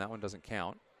another one. That one doesn't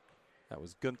count. That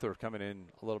was Gunther coming in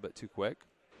a little bit too quick.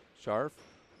 Scharf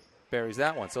buries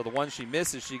that one. So the one she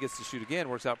misses, she gets to shoot again.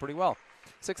 Works out pretty well.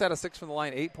 6 out of 6 from the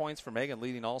line. 8 points for Megan,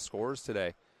 leading all scorers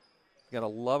today. You got to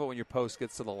love it when your post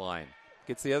gets to the line.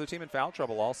 Gets the other team in foul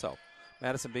trouble also.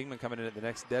 Madison Bingman coming in at the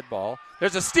next dead ball.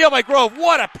 There's a steal by Grove.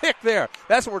 What a pick there.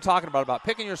 That's what we're talking about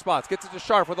picking your spots. Gets it to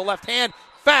Scharf with the left hand.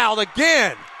 Fouled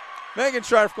again. Megan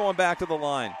Scharf going back to the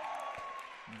line.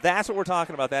 That's what we're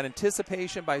talking about. That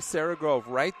anticipation by Sarah Grove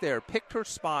right there. Picked her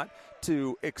spot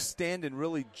to extend and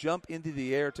really jump into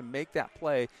the air to make that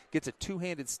play. Gets a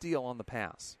two-handed steal on the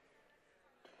pass.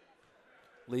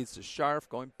 Leads to Scharf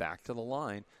going back to the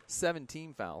line.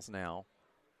 17 fouls now.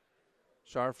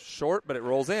 Scharf short, but it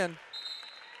rolls in.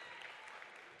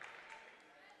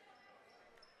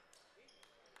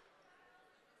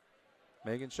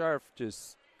 Megan Scharf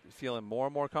just feeling more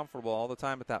and more comfortable all the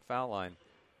time at that foul line.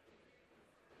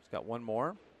 She's got one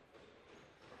more.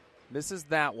 Misses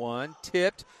that one.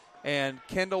 Tipped. And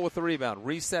Kendall with the rebound.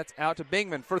 Resets out to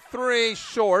Bingman for three.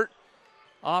 Short.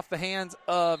 Off the hands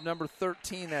of number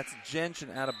 13. That's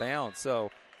Genshin out of bounds. So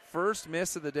first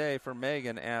miss of the day for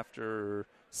Megan after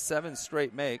 7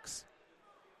 straight makes.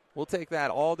 We'll take that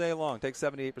all day long. Take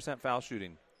 78% foul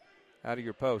shooting out of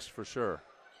your post for sure.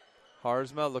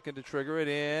 Harzma looking to trigger it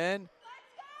in.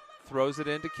 Throws it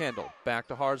into Kendall. Back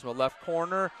to Harzma. Left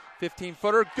corner.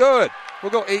 15-footer. Good.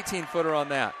 We'll go 18-footer on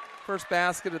that. First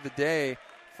basket of the day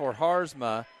for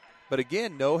Harzma. But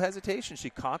again, no hesitation. She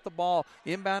caught the ball,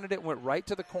 inbounded it, went right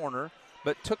to the corner,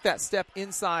 but took that step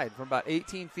inside from about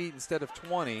 18 feet instead of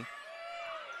 20.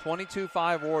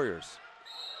 22-5 Warriors.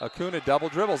 Acuna double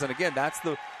dribbles. And again,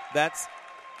 that's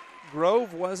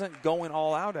Grove wasn't going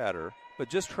all out at her. But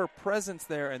just her presence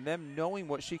there and them knowing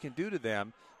what she can do to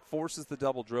them forces the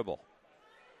double dribble.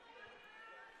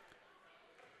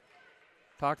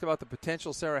 Talked about the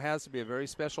potential Sarah has to be a very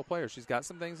special player. She's got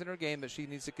some things in her game that she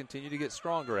needs to continue to get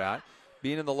stronger at.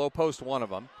 Being in the low post, one of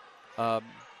them.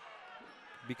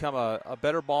 Become a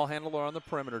better ball handler on the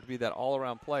perimeter to be that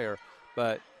all-around player.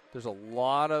 But there's a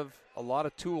lot of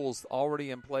tools already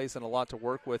in place and a lot to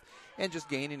work with, and just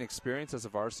gaining experience as a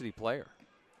varsity player.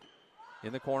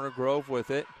 In the corner, Grove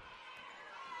with it.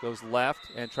 Goes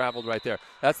left and traveled right there.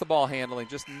 That's the ball handling.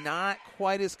 Just not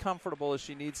quite as comfortable as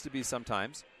she needs to be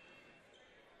sometimes.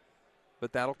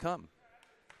 But that'll come.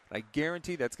 I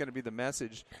guarantee that's going to be the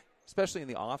message, especially in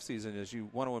the offseason as you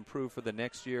want to improve for the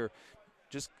next year.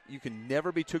 Just you can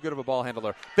never be too good of a ball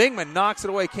handler. Bingman knocks it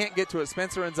away, can't get to it.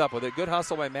 Spencer ends up with it. Good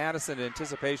hustle by Madison in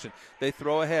anticipation. They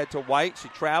throw ahead to White. She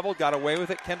traveled, got away with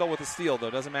it. Kendall with a steal,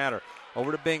 though. Doesn't matter.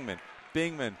 Over to Bingman.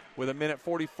 Bingman with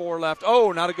 1:44 left.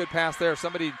 Oh, not a good pass there.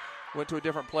 Somebody went to a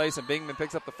different place, and Bingman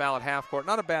picks up the foul at half court.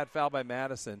 Not a bad foul by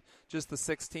Madison. Just the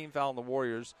 16th foul on the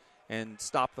Warriors and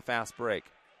stop the fast break.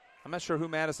 I'm not sure who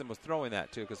Madison was throwing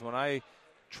that to, because when I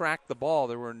tracked the ball,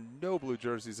 there were no blue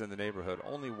jerseys in the neighborhood,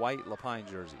 only white LaPine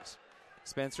jerseys.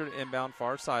 Spencer to inbound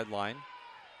far sideline.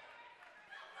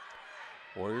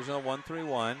 Warriors in a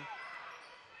 1-3-1.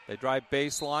 They drive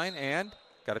baseline and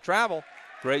got to travel.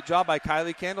 Great job by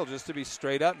Kylie Kendall just to be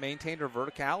straight up, maintained her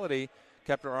verticality,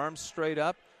 kept her arms straight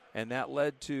up, and that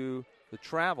led to the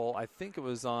travel. I think it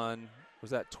was on,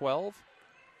 was that 12?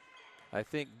 I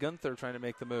think Gunther trying to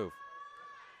make the move.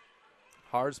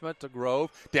 Harzma to Grove.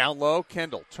 Down low,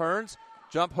 Kendall turns.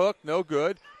 Jump hook, no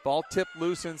good. Ball tipped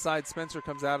loose inside. Spencer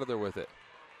comes out of there with it.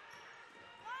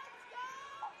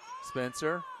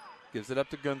 Spencer gives it up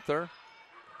to Gunther.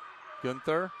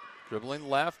 Gunther dribbling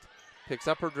left. Picks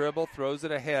up her dribble, throws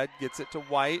it ahead, gets it to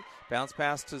White. Bounce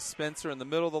pass to Spencer in the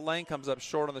middle of the lane. Comes up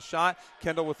short on the shot.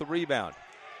 Kendall with the rebound.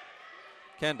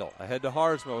 Kendall ahead to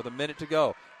Harzma with a minute to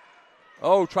go.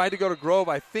 Oh, tried to go to Grove.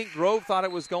 I think Grove thought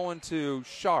it was going to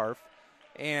Scharf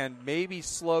and maybe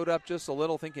slowed up just a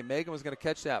little, thinking Megan was going to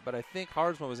catch that. But I think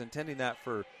Harzma was intending that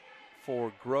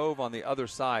for Grove on the other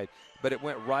side. But it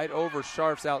went right over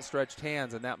Scharf's outstretched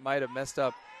hands, and that might have messed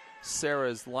up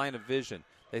Sarah's line of vision.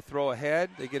 They throw ahead.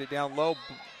 They get it down low.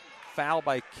 Foul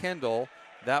by Kendall.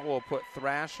 That will put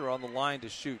Thrasher on the line to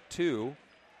shoot 2.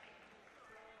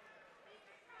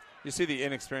 You see the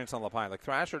inexperience on LaPine. Like,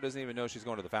 Thrasher doesn't even know she's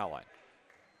going to the foul line.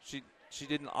 She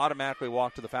didn't automatically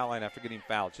walk to the foul line after getting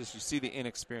fouled. Just you see the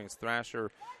inexperience. Thrasher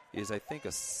is, I think,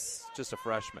 just a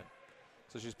freshman.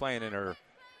 So she's playing in her,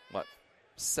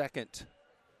 second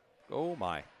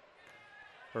high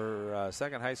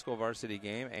school varsity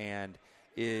game, and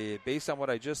based on what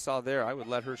I just saw there, I would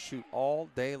let her shoot all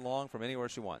day long from anywhere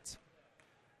she wants.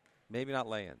 Maybe not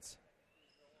lay-ins.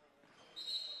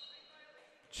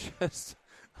 Just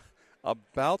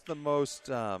about the most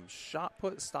shot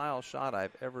put style shot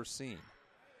I've ever seen.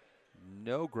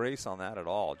 No grace on that at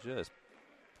all. Just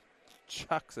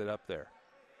chucks it up there.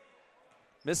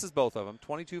 Misses both of them.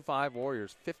 22-5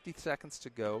 Warriors. 50 seconds to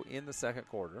go in the second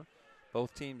quarter.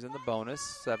 Both teams in the bonus.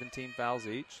 17 fouls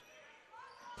each.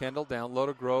 Kendall down low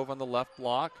to Grove on the left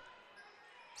block.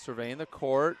 Surveying the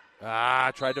court.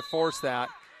 Tried to force that.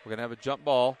 We're going to have a jump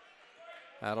ball.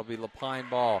 That'll be LaPine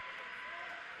ball.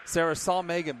 Sarah saw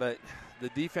Megan, but the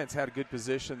defense had a good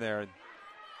position there.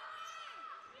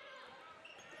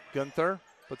 Gunther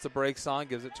puts the brakes on,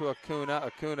 gives it to Acuna.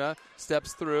 Acuna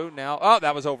steps through now.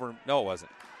 That was over. No, it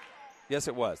wasn't. Yes,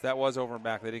 it was. That was over and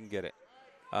back. They didn't get it.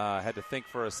 Had to think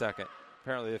for a second.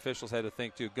 Apparently the officials had to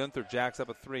think too. Gunther jacks up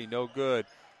a three. No good.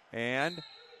 And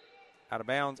out of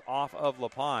bounds off of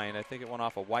LaPine. I think it went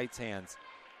off of White's hands.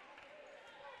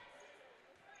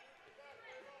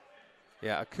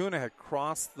 Yeah, Acuna had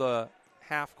crossed the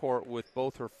half court with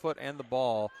both her foot and the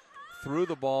ball, threw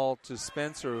the ball to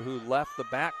Spencer, who left the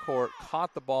back court,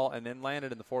 caught the ball, and then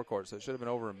landed in the forecourt, so it should have been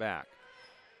over and back.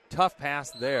 Tough pass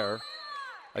there.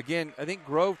 Again, I think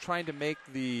Grove trying to make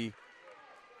the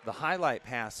highlight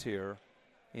pass here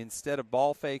instead of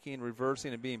ball faking,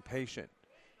 reversing, and being patient.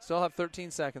 Still have 13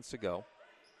 seconds to go.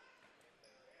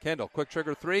 Kendall, quick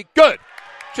trigger three. Good!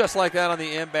 Just like that on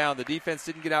the inbound. The defense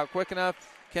didn't get out quick enough.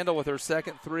 Kendall with her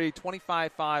second three,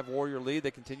 25-5 Warrior lead.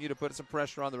 They continue to put some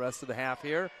pressure on the rest of the half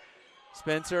here.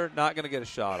 Spencer not going to get a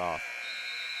shot off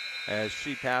as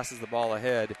she passes the ball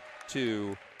ahead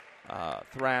to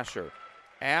Thrasher.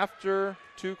 After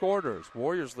two quarters,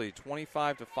 Warriors lead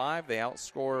 25-5. They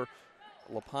outscore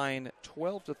LaPine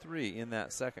 12-3 in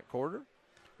that second quarter.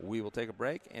 We will take a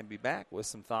break and be back with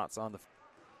some thoughts on the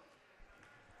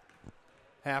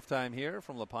halftime here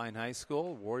from LaPine High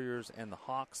School. Warriors and the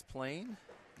Hawks playing.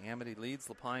 Amity leads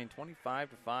LaPine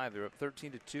 25-5. They're up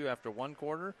 13-2 after one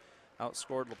quarter.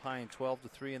 Outscored LaPine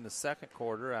 12-3 in the second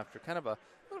quarter after kind of a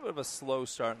little bit of a slow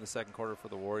start in the second quarter for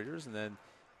the Warriors, and then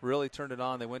really turned it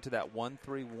on. They went to that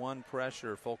 1-3-1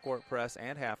 pressure, full court press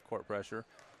and half court pressure,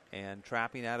 and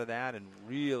trapping out of that and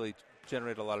really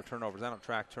generated a lot of turnovers. I don't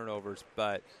track turnovers,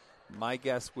 but my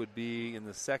guess would be in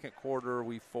the second quarter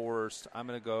we forced, I'm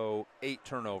going to go 8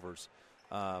 turnovers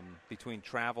between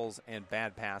travels and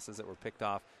bad passes that were picked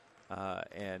off.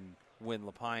 And when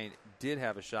LaPine did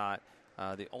have a shot,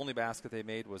 the only basket they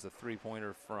made was a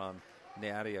three-pointer from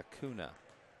Nadia Cunha,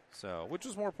 which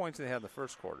was more points than they had in the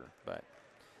first quarter. But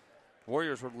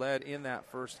Warriors were led in that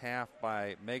first half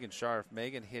by Megan Scharf.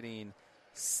 Megan hitting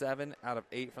 7 out of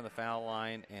 8 from the foul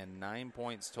line and 9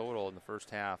 points total in the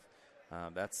first half.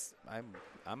 I'm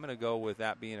going to go with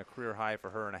that being a career high for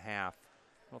her and a half.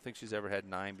 I don't think she's ever had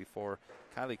 9 before.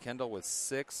 Kylie Kendall with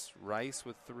 6, Rice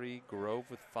with 3, Grove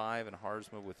with 5, and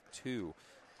Harzma with 2.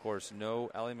 Of course, no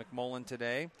Ellie McMullen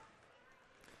today.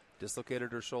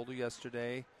 Dislocated her shoulder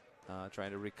yesterday,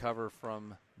 trying to recover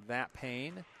from that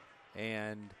pain.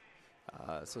 And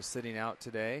so sitting out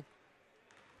today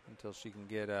until she can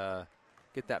get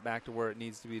that back to where it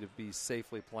needs to be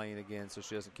safely playing again so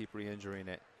she doesn't keep re-injuring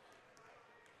it.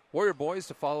 Warrior boys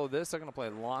to follow this, they're going to play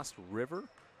Lost River.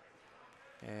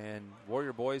 And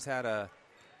Warrior boys had an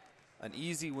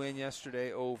easy win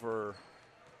yesterday over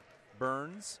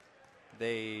Burns.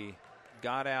 They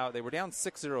got out. They were down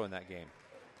 6-0 in that game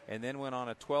and then went on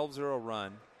a 12-0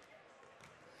 run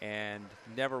and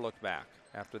never looked back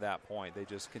after that point. They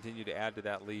just continued to add to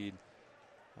that lead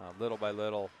little by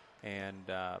little. And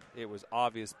it was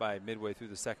obvious by midway through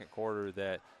the second quarter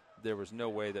that there was no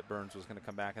way that Burns was going to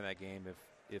come back in that game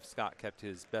if Scott kept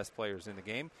his best players in the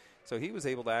game. So he was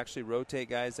able to actually rotate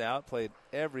guys out, played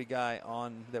every guy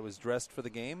on that was dressed for the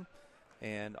game,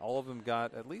 and all of them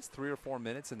got at least 3 or 4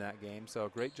 minutes in that game. So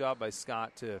great job by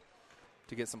Scott to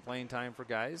get some playing time for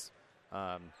guys.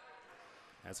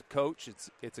 As a coach,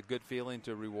 it's a good feeling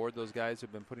to reward those guys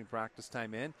who've been putting practice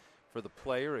time in. For the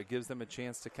player, it gives them a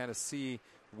chance to kind of see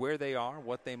where they are,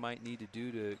 what they might need to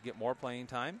do to get more playing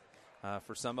time.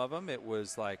 For some of them, it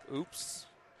was like, oops,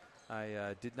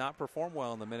 I did not perform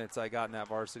well in the minutes I got in that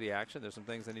varsity action. There's some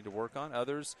things I need to work on.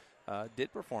 Others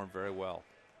did perform very well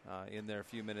in their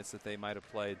few minutes that they might have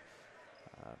played.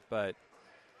 But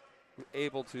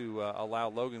able to allow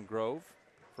Logan Grove,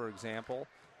 for example,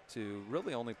 to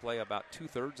really only play about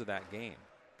 2/3 of that game.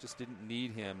 Just didn't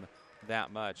need him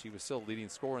that much. He was still leading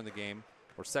scorer in the game,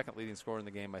 or second leading scorer in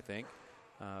the game, I think.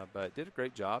 But did a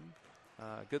great job.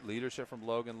 Good leadership from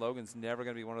Logan. Logan's never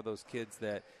going to be one of those kids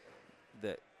that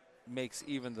makes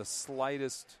even the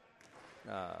slightest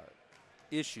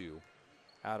issue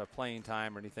out of playing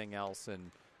time or anything else.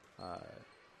 And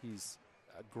he's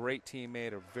a great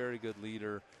teammate, a very good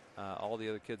leader. All the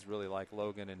other kids really like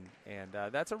Logan, and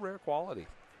that's a rare quality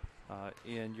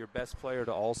in your best player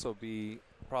to also be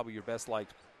probably your best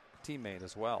liked teammate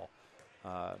as well.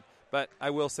 But I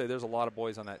will say there's a lot of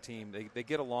boys on that team. They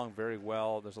get along very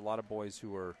well. There's a lot of boys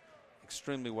who are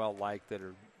extremely well liked, that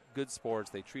are good sports.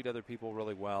 They treat other people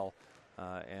really well,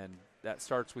 and that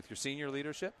starts with your senior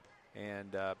leadership.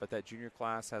 And but that junior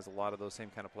class has a lot of those same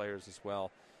kind of players as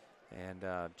well. And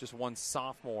just one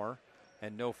sophomore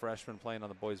and no freshman playing on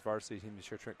the boys varsity team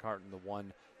this year. Trent Carton, the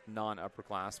one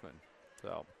non-upperclassman. So,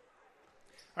 all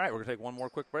right, we're going to take one more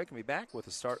quick break and be back with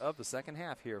the start of the second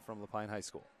half here from LaPine High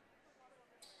School.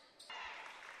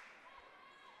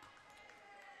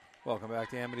 Welcome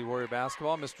back to Amity Warrior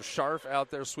basketball. Mr. Scharf out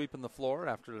there sweeping the floor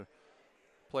after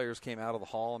players came out of the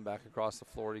hall and back across the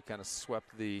floor. He kind of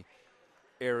swept the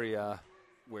area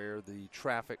where the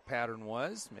traffic pattern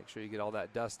was. Make sure you get all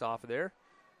that dust off of there.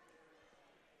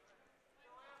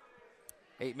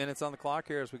 8 minutes on the clock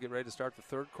here as we get ready to start the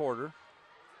third quarter.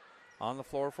 On the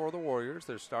floor for the Warriors,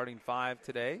 they're starting 5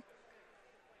 today.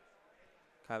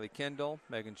 Kylie Kendall,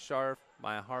 Megan Scharf,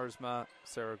 Maya Harzma,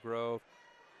 Sarah Grove,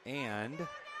 and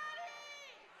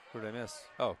who did I miss?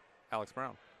 Oh, Alex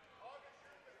Brown.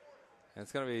 And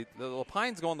it's going to be, the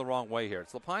LaPine's going the wrong way here.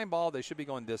 It's LaPine ball. They should be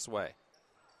going this way.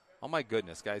 Oh, my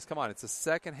goodness, guys. Come on. It's the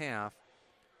second half.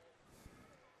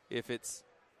 If it's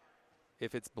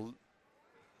blue,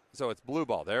 so it's blue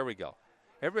ball. There we go.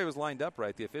 Everybody was lined up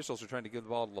right. The officials are trying to give the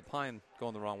ball to LaPine,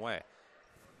 going the wrong way.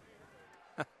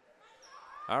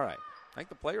 All right. I think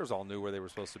the players all knew where they were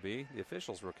supposed to be. The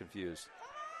officials were confused.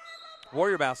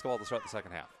 Warrior basketball to start the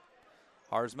second half.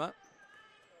 Harzma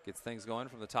gets things going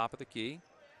from the top of the key.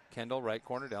 Kendall, right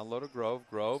corner, down low to Grove.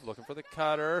 Grove looking for the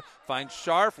cutter. Finds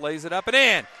Scharf, lays it up and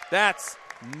in. That's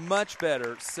much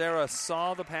better. Sarah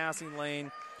saw the passing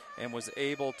lane and was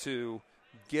able to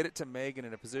get it to Megan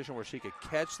in a position where she could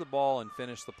catch the ball and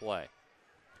finish the play.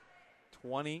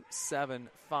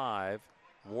 27-5,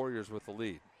 Warriors with the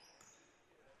lead.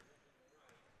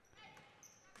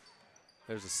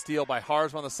 There's a steal by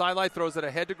Harzma on the sideline, throws it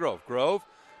ahead to Grove. Grove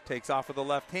takes off with the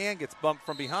left hand, gets bumped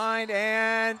from behind,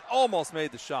 and almost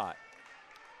made the shot.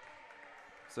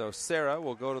 So Sarah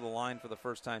will go to the line for the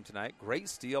first time tonight. Great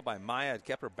steal by Maya. It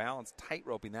kept her balanced,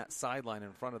 tight-roping that sideline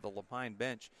in front of the LaPine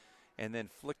bench, and then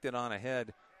flicked it on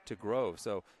ahead to Grove.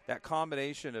 So that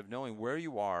combination of knowing where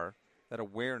you are, that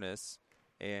awareness,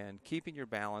 and keeping your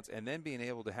balance, and then being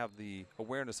able to have the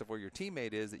awareness of where your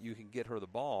teammate is, that you can get her the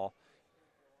ball.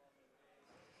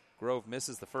 Grove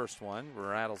misses the first one,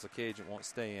 rattles the cage and won't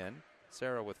stay in.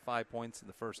 Sarah with 5 points in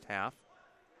the first half.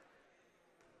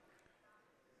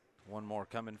 One more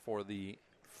coming for the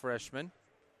freshman.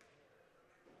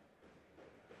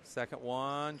 Second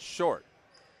one short,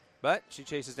 but she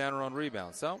chases down her own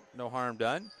rebound, so no harm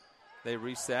done. They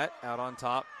reset out on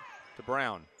top to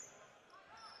Brown.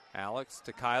 Alex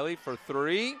to Kylie for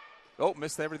three. Oh,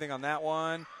 missed everything on that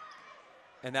one.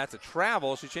 And that's a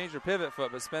travel. She changed her pivot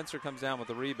foot, but Spencer comes down with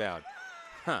the rebound.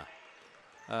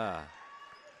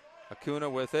 Acuna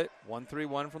with it.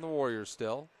 1-3-1 from the Warriors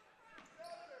still.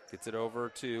 Gets it over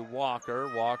to Walker.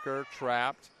 Walker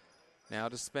trapped. Now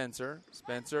to Spencer.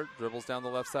 Spencer dribbles down the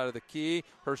left side of the key.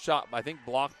 Her shot, I think,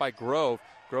 blocked by Grove.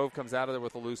 Grove comes out of there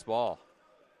with a loose ball.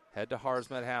 Head to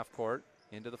Harzma at half court.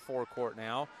 Into the forecourt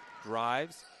now.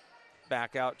 Drives.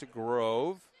 Back out to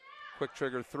Grove. Quick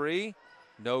trigger three.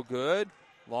 No good.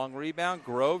 Long rebound.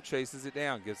 Grove chases it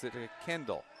down. Gives it to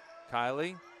Kendall.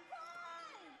 Kylie.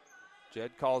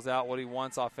 Jed calls out what he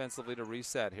wants offensively to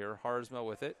reset here. Harzma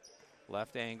with it.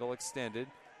 Left angle extended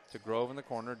to Grove in the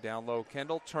corner. Down low.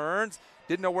 Kendall turns.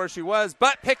 Didn't know where she was,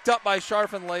 but picked up by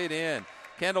Scharf and laid in.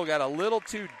 Kendall got a little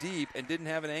too deep and didn't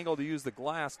have an angle to use the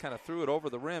glass. Kind of threw it over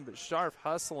the rim, but Scharf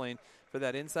hustling for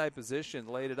that inside position.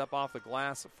 Laid it up off the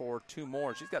glass for two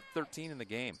more. She's got 13 in the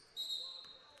game.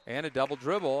 And a double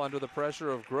dribble under the pressure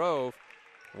of Grove.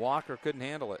 Walker couldn't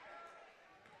handle it.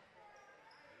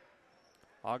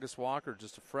 August Walker,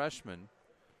 just a freshman,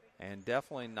 and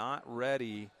definitely not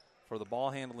ready for the ball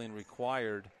handling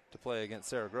required to play against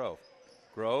Sarah Grove.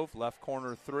 Grove, left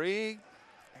corner three.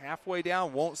 Halfway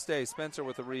down, won't stay. Spencer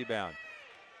with the rebound.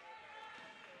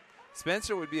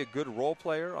 Spencer would be a good role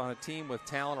player on a team with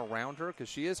talent around her because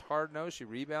she is hard-nosed. She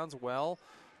rebounds well.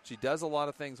 She does a lot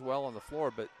of things well on the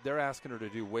floor, but they're asking her to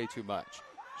do way too much.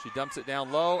 She dumps it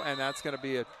down low, and that's going to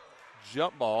be a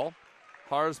jump ball.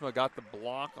 Harzma got the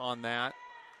block on that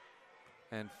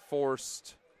and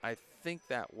forced, I think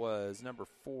that was number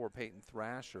 4, Peyton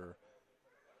Thrasher,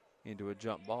 into a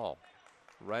jump ball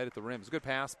right at the rim. It's a good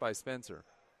pass by Spencer.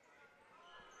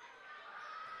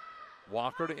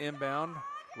 Walker to inbound,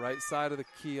 right side of the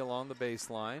key along the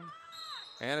baseline.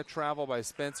 And a travel by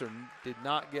Spencer. Did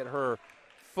not get her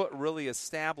foot really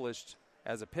established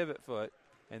as a pivot foot,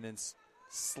 and then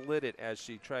slid it as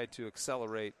she tried to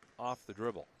accelerate off the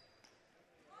dribble.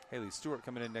 Haley Stewart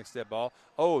coming in next dead ball.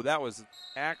 Oh, that was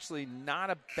actually not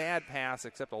a bad pass,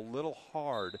 except a little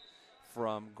hard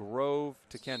from Grove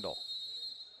to Kendall.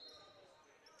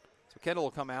 So Kendall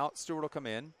will come out, Stewart will come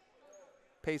in.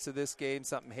 Pace of this game,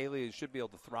 something Haley should be able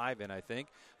to thrive in, I think.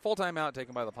 Full timeout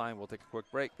taken by LaPine. We'll take a quick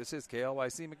break. This is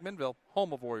KLYC McMinnville,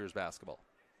 home of Warriors basketball.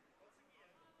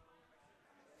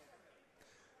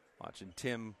 Watching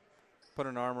Tim put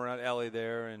an arm around Ellie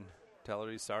there and tell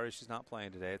her he's sorry she's not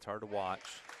playing today. It's hard to watch.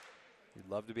 He'd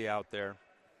love to be out there.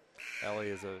 Ellie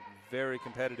is a very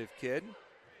competitive kid.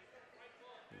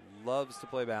 Loves to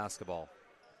play basketball.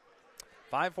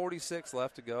 5:46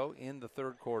 left to go in the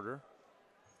third quarter.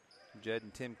 Jed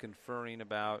and Tim conferring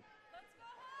about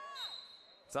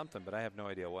something, but I have no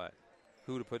idea what.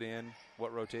 Who to put in,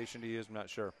 what rotation to use, I'm not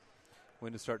sure.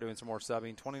 When to start doing some more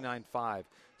subbing. 29-5.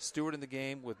 Stewart in the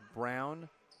game with Brown,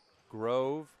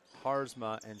 Grove,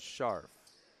 Harzma, and Scharf.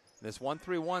 This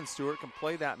 1-3-1, Stewart can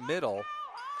play that middle.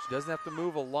 She doesn't have to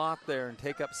move a lot there and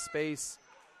take up space.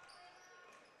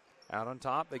 Out on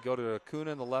top, they go to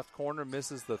Acuna in the left corner,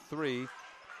 misses the 3.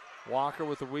 Walker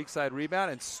with the weak side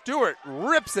rebound, and Stewart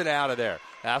rips it out of there.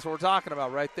 That's what we're talking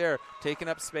about right there. Taking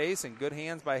up space and good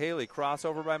hands by Haley.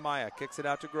 Crossover by Maya. Kicks it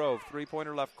out to Grove.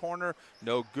 Three-pointer left corner.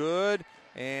 No good.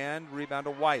 And rebound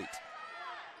to White.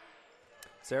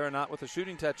 Sarah not with a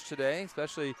shooting touch today,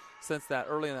 especially since that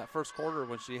early in that first quarter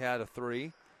when she had a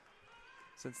 3.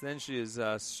 Since then she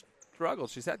has struggled.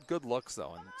 She's had good looks,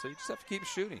 though, and so you just have to keep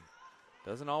shooting.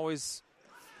 Doesn't always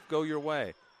go your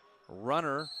way.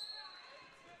 Runner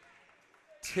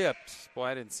tipped. Boy,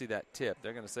 I didn't see that tip.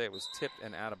 They're going to say it was tipped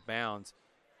and out of bounds.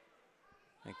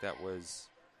 I think that was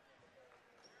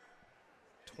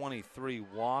 23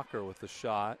 Walker with the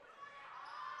shot.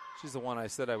 She's the one I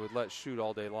said I would let shoot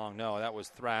all day long. No, that was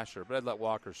Thrasher, but I'd let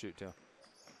Walker shoot too.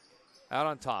 Out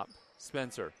on top,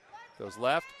 Spencer goes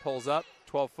left, pulls up,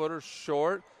 12-footer,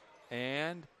 short,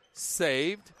 and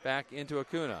saved back into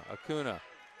Acuna. Acuna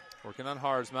working on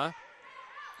Harzma.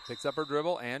 Picks up her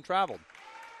dribble and traveled.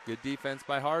 Good defense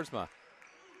by Harzma.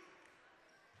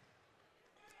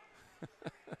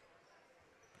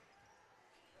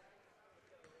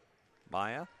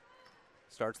 Maya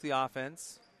starts the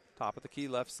offense. Top of the key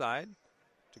left side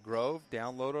to Grove.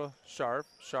 Down low to Scharf.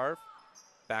 Scharf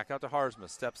back out to Harzma.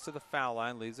 Steps to the foul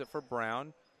line. Leaves it for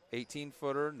Brown.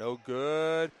 18-footer. No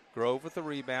good. Grove with the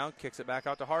rebound. Kicks it back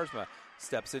out to Harzma.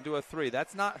 Steps into a 3.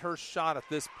 That's not her shot at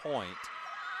this point.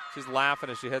 She's laughing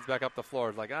as she heads back up the floor.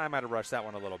 It's like, I might have rushed that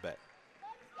one a little bit.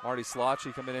 Marty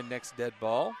Slotchy coming in next dead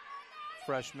ball.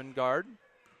 Freshman guard.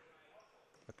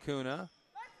 Acuna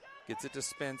gets it to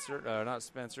Spencer. Not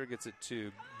Spencer. Gets it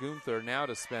to Gunther. Now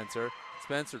to Spencer.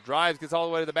 Spencer drives. Gets all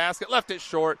the way to the basket. Left it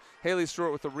short. Haley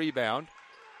Stewart with the rebound.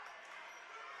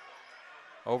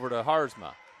 Over to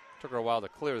Harzma. Took her a while to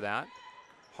clear that.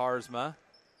 Harzma.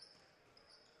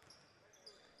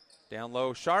 Down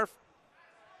low. Scharf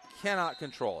cannot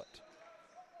control it.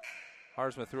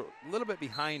 Harzma threw a little bit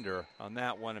behind her on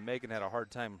that one, and Megan had a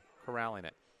hard time corralling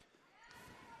it.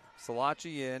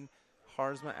 Salachi in,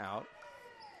 Harzma out.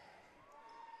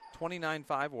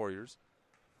 29-5 Warriors.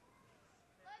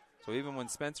 So even when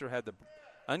Spencer had the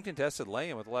uncontested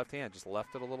lay-in with the left hand, just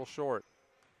left it a little short.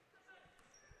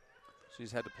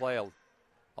 She's had to play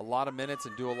a lot of minutes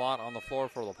and do a lot on the floor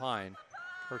for LaPine.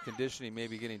 Her conditioning may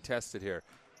be getting tested here.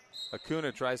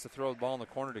 Acuna tries to throw the ball in the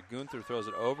corner to Gunther, throws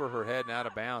it over her head and out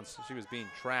of bounds. She was being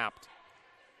trapped.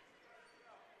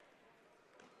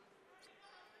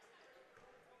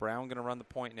 Brown going to run the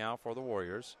point now for the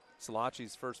Warriors.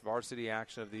 Salachi's first varsity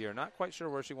action of the year. Not quite sure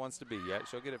where she wants to be yet.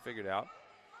 She'll get it figured out.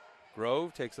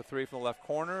 Grove takes a 3 from the left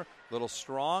corner. Little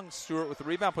strong. Stewart with the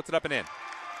rebound, puts it up and in.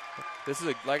 This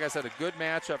is, like I said, a good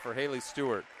matchup for Haley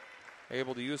Stewart.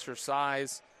 Able to use her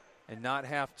size and not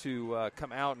have to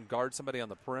come out and guard somebody on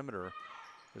the perimeter.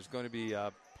 There's going to be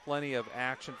plenty of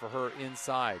action for her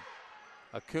inside.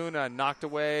 Acuna knocked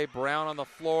away. Brown on the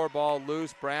floor. Ball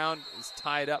loose. Brown is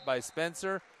tied up by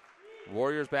Spencer.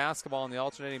 Warriors basketball in the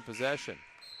alternating possession.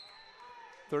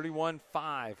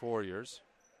 31-5 Warriors.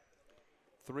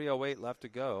 3:08 left to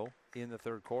go in the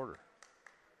third quarter.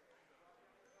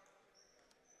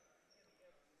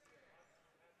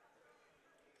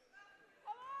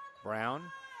 Brown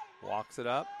walks it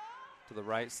up, to the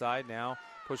right side now.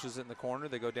 Pushes it in the corner.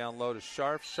 They go down low to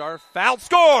Scharf. Scharf fouled,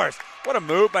 scores! What a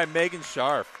move by Megan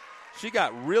Scharf. She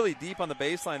got really deep on the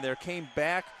baseline there, came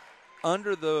back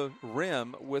under the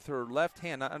rim with her left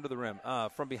hand, not under the rim,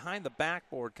 from behind the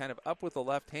backboard, kind of up with the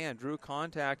left hand, drew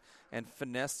contact and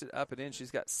finessed it up and in.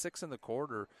 She's got 6 in the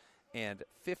quarter and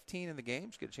 15 in the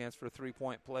game. She get a chance for a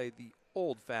three-point play the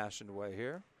old-fashioned way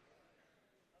here.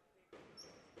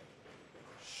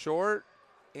 Short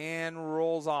and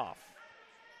rolls off.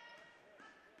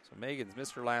 So Megan's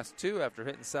missed her last 2 after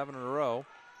hitting 7 in a row.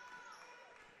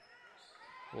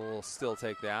 We'll still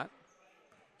take that.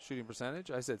 Shooting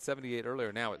percentage, I said 78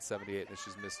 earlier. Now it's 78, and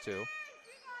she's missed 2.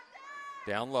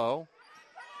 Down low.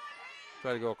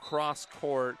 Try to go across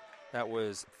court. That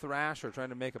was Thrasher trying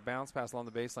to make a bounce pass along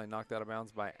the baseline. Knocked out of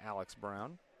bounds by Alex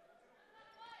Brown.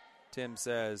 Tim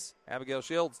says, Abigail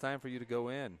Shields, time for you to go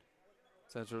in.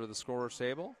 Sends her to the scorer's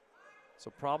table. So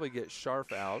probably get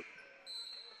Scharf out.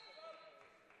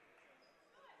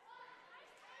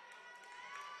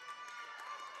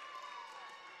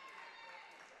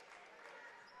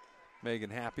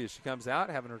 Megan happy as she comes out,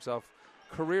 having herself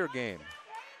career game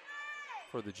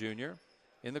for the junior.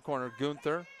 In the corner,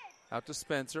 Gunther out to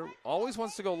Spencer. Always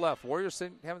wants to go left. Warriors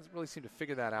haven't really seemed to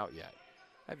figure that out yet.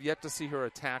 I've yet to see her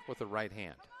attack with the right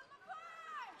hand.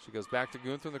 She goes back to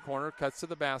Gunther in the corner, cuts to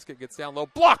the basket, gets down low,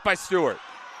 blocked by Stewart.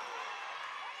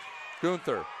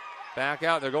 Gunther back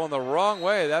out. They're going the wrong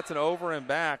way. That's an over and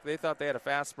back. They thought they had a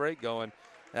fast break going.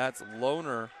 That's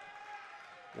Lohner.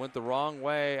 Went the wrong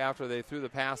way after they threw the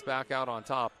pass back out on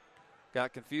top.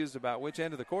 Got confused about which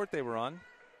end of the court they were on.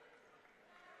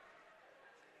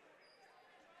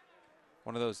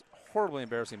 One of those horribly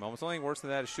embarrassing moments. The only thing worse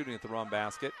than that is shooting at the wrong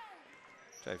basket,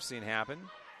 which I've seen happen.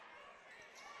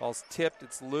 Ball's tipped,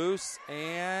 it's loose,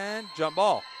 and jump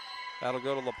ball. That'll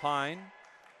go to LaPine.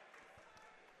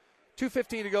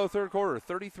 2:15 to go, third quarter.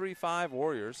 33-5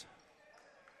 Warriors.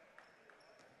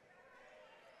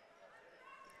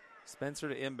 Spencer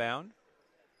to inbound.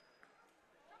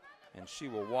 And she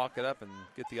will walk it up and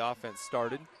get the offense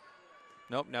started.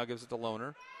 Nope, now gives it to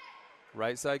Lohner.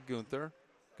 Right side, Gunther.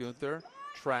 Gunther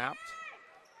trapped.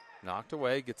 Knocked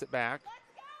away, gets it back.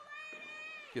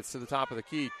 Gets to the top of the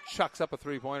key. Chucks up a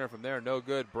three-pointer from there. No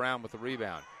good. Brown with the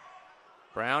rebound.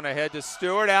 Brown ahead to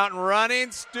Stewart, out and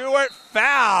running. Stewart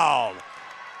fouled.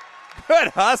 Good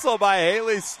hustle by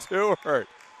Haley Stewart.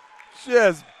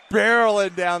 Just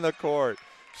barreling down the court.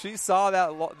 She saw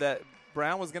that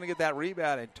Brown was going to get that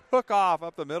rebound and took off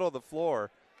up the middle of the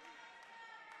floor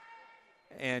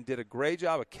and did a great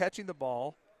job of catching the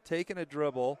ball, taking a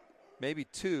dribble, maybe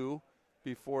 2,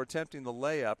 before attempting the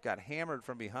layup. Got hammered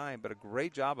from behind, but a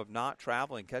great job of not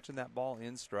traveling, catching that ball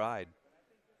in stride.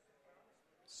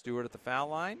 Stewart at the foul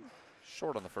line.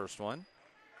 Short on the first one.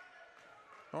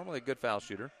 Normally a good foul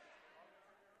shooter.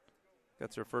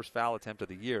 That's her first foul attempt of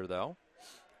the year, though.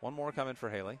 One more coming for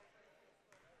Haley.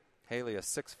 Haley, a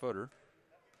 6-footer.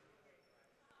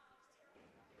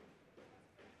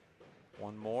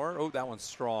 One more. Oh, that one's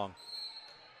strong.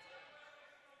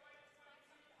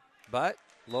 But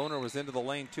Lohner was into the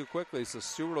lane too quickly, so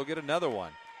Stewart will get another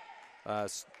one.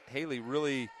 Haley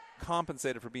really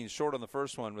compensated for being short on the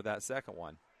first one with that second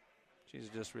one. She's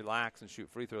just relax and shoot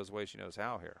free throws the way she knows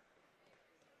how here.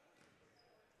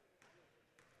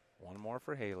 One more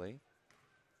for Haley.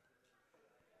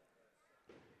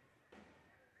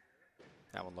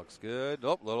 That one looks good.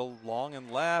 Oh, little long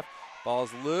and left.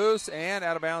 Ball's loose and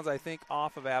out of bounds, I think,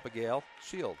 off of Abigail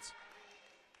Shields.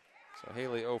 So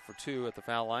Haley 0 for 2 at the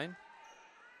foul line.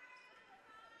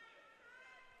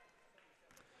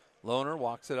 Lohner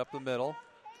walks it up the middle.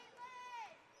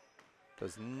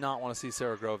 Does not want to see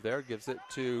Sarah Grove there. Gives it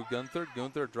to Gunther.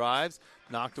 Gunther drives.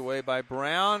 Knocked away by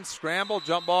Brown. Scramble,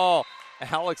 jump ball.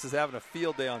 Alex is having a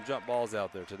field day on jump balls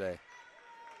out there today.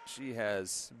 She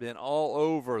has been all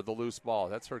over the loose ball.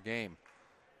 That's her game.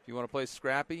 If you want to play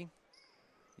scrappy,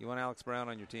 you want Alex Brown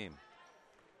on your team.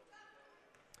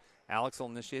 Alex will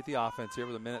initiate the offense here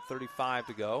with 1:35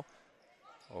 to go.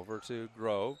 Over to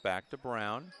Grove. Back to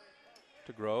Brown.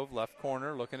 To Grove. Left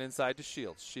corner. Looking inside to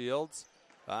Shields. Shields.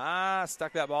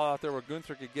 Stuck that ball out there where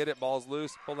Gunther could get it. Ball's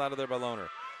loose. Pulled out of there by Lohner.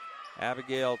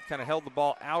 Abigail kind of held the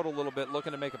ball out a little bit,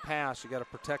 looking to make a pass. You got to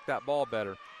protect that ball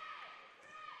better.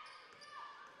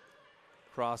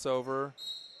 Crossover.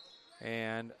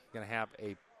 And going to have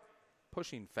a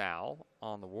pushing foul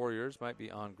on the Warriors. Might be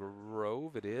on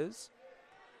Grove. It is.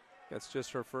 That's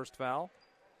just her first foul.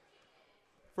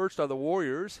 First on the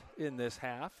Warriors in this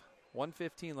half.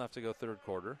 1:15 left to go, third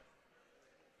quarter.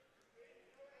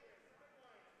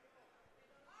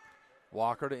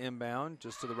 Walker to inbound,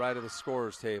 just to the right of the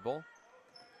scorer's table.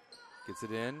 Gets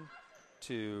it in.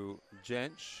 to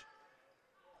Jench.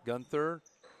 Gunther,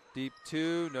 deep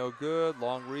 2, no good.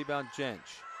 Long rebound,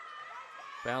 Jench.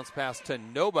 Bounce pass to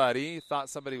nobody. Thought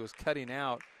somebody was cutting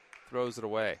out. Throws it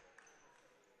away.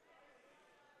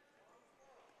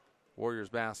 Warriors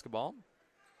basketball.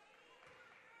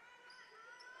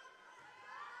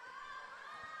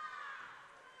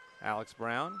 Alex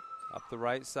Brown up the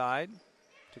right side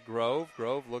to Grove.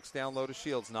 Grove looks down low to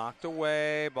Shields. Knocked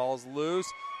away. Ball's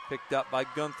loose. Picked up by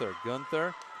Gunther.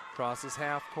 Gunther crosses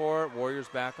half court. Warriors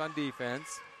back on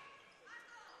defense.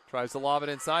 Tries to lob it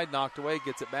inside. Knocked away.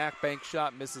 Gets it back. Bank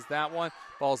shot. Misses that one.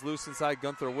 Ball's loose inside.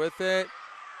 Gunther with it.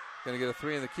 Going to get a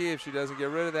 3 in the key if she doesn't get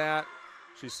rid of that.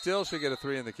 She still should get a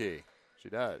 3 in the key. She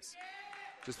does.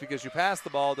 Just because you pass the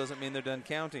ball doesn't mean they're done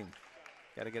counting.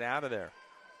 Got to get out of there.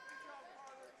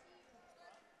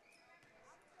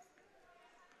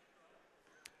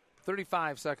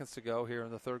 .35 seconds to go here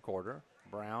in the third quarter.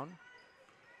 Brown,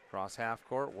 cross half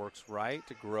court, works right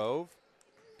to Grove.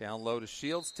 Down low to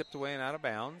Shields, tipped away and out of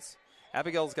bounds.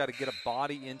 Abigail's got to get a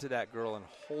body into that girl and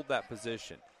hold that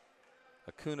position.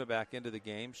 Acuna back into the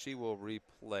game. She will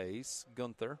replace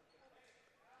Gunther.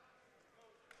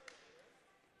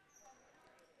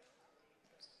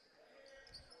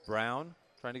 Brown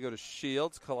trying to go to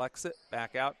Shields, collects it,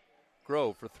 back out.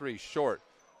 Grove for 3, short.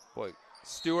 Boy,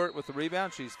 Stewart with the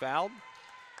rebound. She's fouled.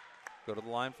 Go to the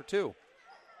line for 2.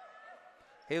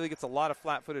 Haley gets a lot of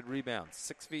flat-footed rebounds.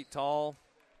 6 feet tall,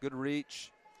 good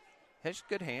reach. Has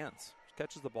good hands. She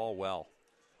catches the ball well.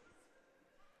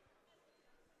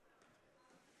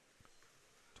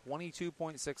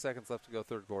 22.6 seconds left to go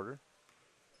third quarter.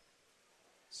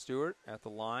 Stewart at the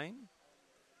line.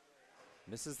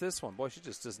 Misses this one. Boy, she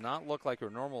just does not look like her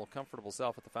normal, comfortable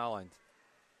self at the foul line.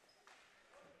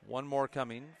 One more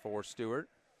coming for Stewart.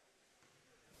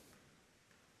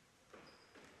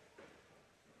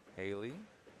 Haley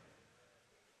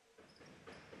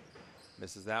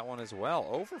misses that one as well.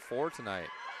 0 for 4 tonight.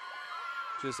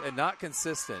 And not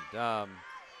consistent.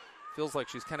 Feels like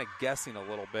she's kind of guessing a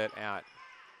little bit at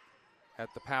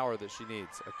the power that she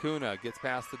needs. Acuna gets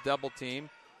past the double team.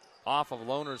 Off of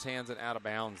Lohner's hands and out of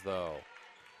bounds, though.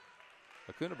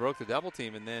 Acuna broke the double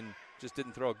team and then just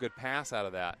didn't throw a good pass out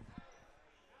of that.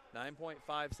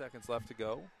 9.5 seconds left to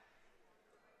go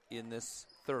in this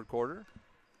third quarter.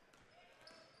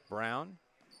 Brown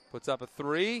puts up a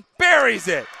 3, buries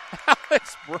it.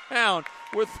 Alex Brown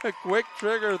with a quick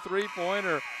trigger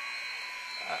three-pointer.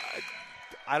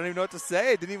 I don't even know what to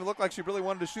say. It didn't even look like she really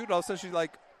wanted to shoot. All of a sudden she's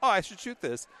like, oh, I should shoot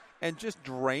this, and just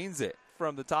drains it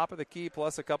from the top of the key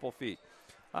plus a couple feet.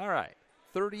 All right,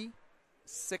 36-5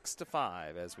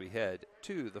 as we head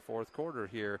to the fourth quarter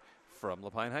here from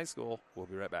LaPine High School. We'll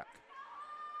be right back.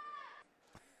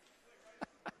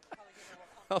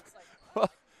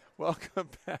 Welcome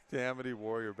back to Amity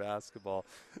Warrior basketball.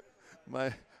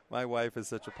 My wife is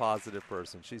such a positive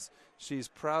person. She's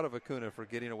proud of Acuna for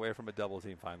getting away from a double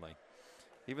team finally,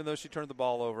 even though she turned the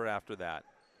ball over after that.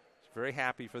 She's very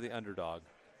happy for the underdog.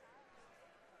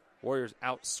 Warriors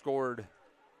outscored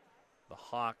the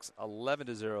Hawks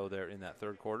 11-0 there in that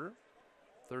third quarter,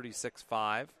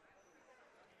 36-5.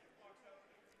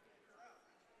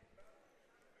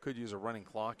 Could use a running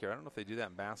clock here. I don't know if they do that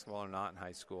in basketball or not in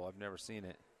high school. I've never seen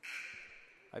it.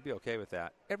 I'd be okay with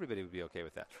that. Everybody would be okay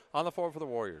with that. On the floor for the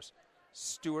Warriors,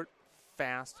 Stewart,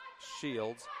 Fast,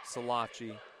 Shields,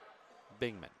 Salachi,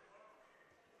 Bingman.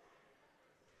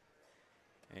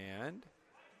 And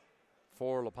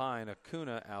for LaPine,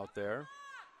 Acuna out there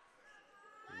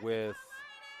with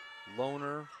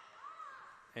Lohner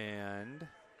and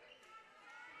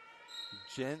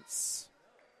Gents,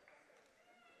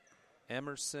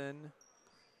 Emerson,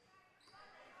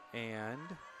 and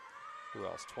who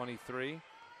else? 23,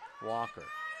 Walker.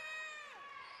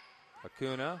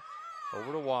 Acuna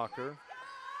over to Walker.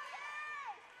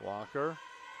 Walker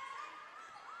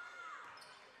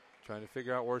trying to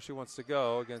figure out where she wants to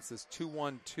go against this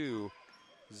 2-1-2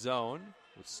 zone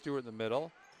with Stewart in the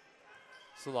middle.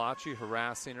 Salachi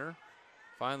harassing her.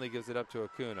 Finally gives it up to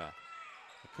Acuna.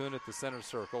 Acuna at the center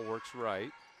circle, works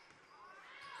right.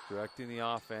 Directing the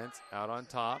offense, out on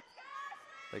top.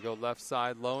 They go left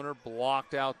side. Lohner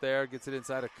blocked out there, gets it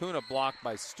inside. Acuna blocked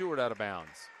by Stewart out of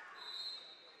bounds.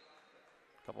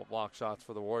 A couple block shots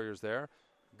for the Warriors there.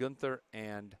 Gunther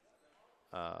and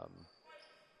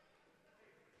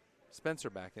Spencer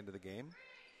back into the game.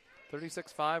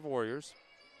 36-5 Warriors.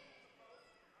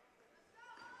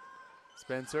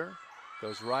 Spencer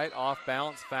goes right, off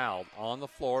balance, fouled on the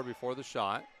floor before the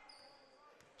shot.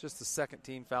 Just the second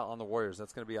team foul on the Warriors.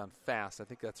 That's going to be on Fast. I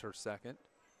think that's her second.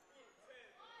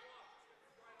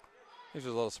 I was a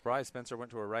little surprised Spencer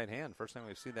went to her right hand. First time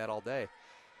we've seen that all day.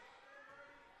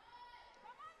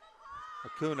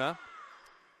 Acuna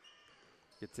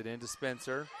gets it into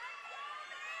Spencer.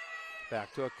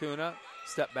 Back to Acuna.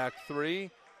 Step back three.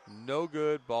 No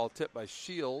good. Ball tipped by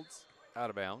Shields. Out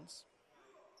of bounds.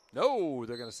 No,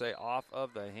 they're going to say off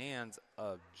of the hands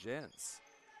of Gents.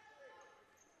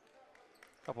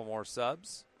 Couple more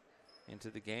subs into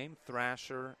the game.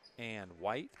 Thrasher and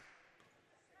White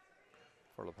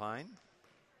for LaPine.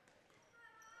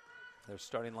 Their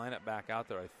starting lineup back out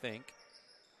there, I think.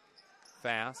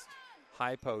 Fast.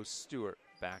 High post, Stewart.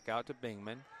 Back out to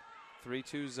Bingman.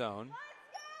 3-2 zone.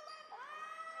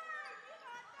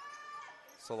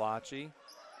 Salachi.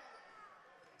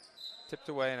 Tipped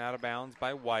away and out of bounds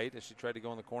by White as she tried to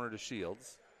go in the corner to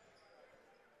Shields.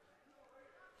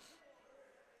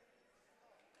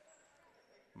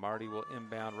 Marty will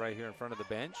inbound right here in front of the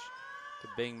bench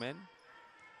to Bingman.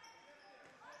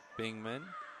 Bingman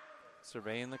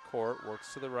surveying the court,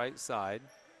 works to the right side.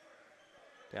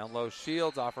 Down low,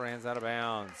 Shields off her hands, out of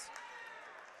bounds.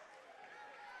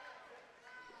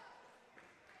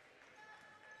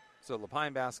 So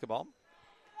LaPine basketball.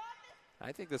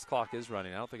 I think this clock is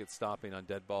running. I don't think it's stopping on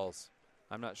dead balls.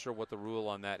 I'm not sure what the rule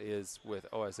on that is with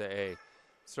OSAA.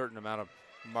 Certain amount of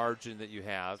margin that you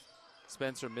have.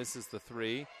 Spencer misses the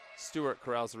three. Stewart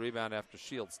corrals the rebound after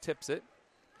Shields tips it.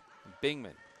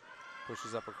 Bingman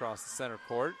pushes up across the center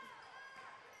court.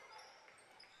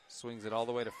 Swings it all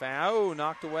the way to foul. Oh,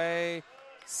 knocked away.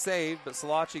 Saved, but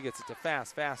Salachi gets it to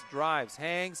Fast. Fast drives,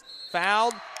 hangs,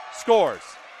 fouled, scores.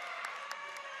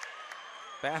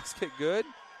 Basket good.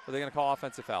 Are they going to call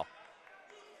offensive foul?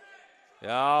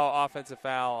 Oh, offensive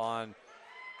foul on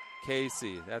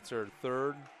Casey. That's her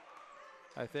third,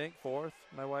 I think. Fourth,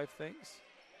 my wife thinks.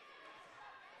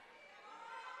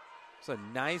 It's a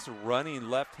nice running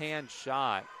left-hand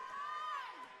shot.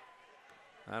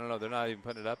 I don't know. They're not even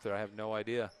putting it up there. I have no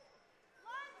idea.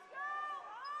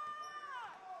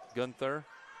 Gunther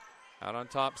out on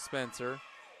top, Spencer.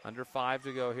 Under 5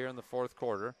 to go here in the fourth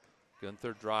quarter.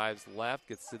 Gunther drives left,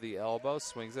 gets to the elbow,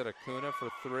 swings at Acuna for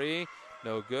three.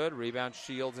 No good. Rebound,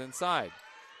 Shields inside.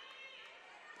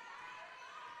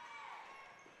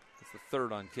 That's the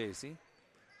third on Casey.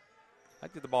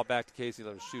 I'd get the ball back to Casey,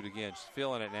 let her shoot again. She's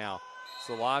feeling it now.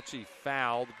 Salachi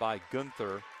fouled by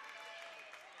Gunther.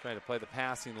 Trying to play the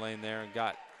passing lane there and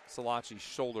got Salachi's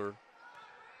shoulder.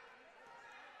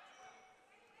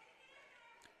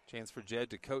 Chance for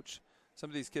Jed to coach some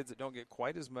of these kids that don't get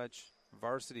quite as much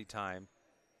varsity time.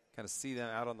 Kind of see them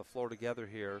out on the floor together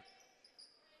here.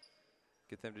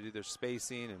 Get them to do their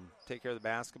spacing and take care of the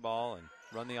basketball and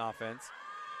run the offense.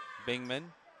 Bingman.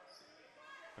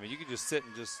 I mean, you could just sit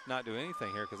and just not do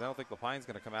anything here because I don't think LaPine's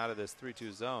going to come out of this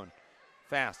 3-2 zone.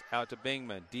 Fast out to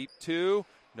Bingman. Deep two.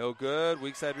 No good.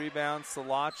 Weak side rebound.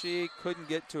 Salachi couldn't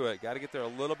get to it. Got to get there a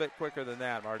little bit quicker than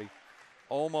that, Marty.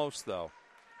 Almost, though.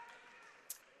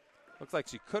 Looks like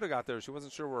she could have got there. She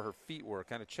wasn't sure where her feet were.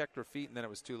 Kind of checked her feet, and then it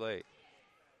was too late.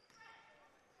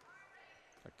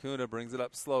 Acuna brings it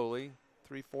up slowly.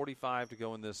 3:45 to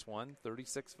go in this one.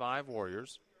 36-5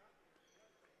 Warriors.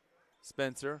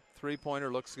 Spencer,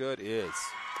 three-pointer looks good. Is.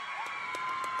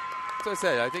 So I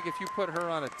said, I think if you put her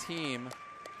on a team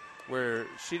where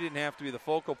she didn't have to be the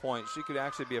focal point, she could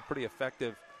actually be a pretty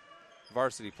effective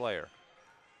varsity player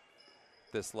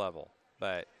at this level.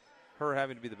 But her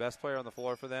having to be the best player on the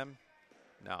floor for them,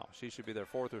 no. She should be their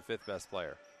fourth or fifth best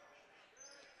player.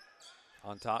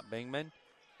 On top, Bingman.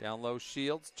 Down low,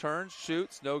 Shields. Turns,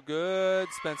 shoots. No good.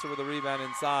 Spencer with a rebound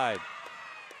inside.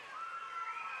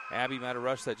 Abby might have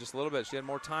rushed that just a little bit. She had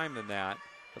more time than that.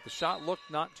 But the shot looked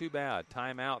not too bad.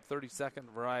 Timeout, 30-second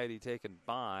variety taken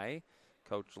by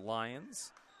Coach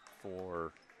Lyons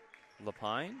for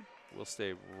LaPine. We'll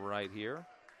stay right here.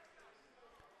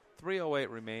 3:08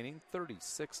 remaining,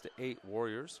 36-8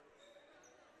 Warriors.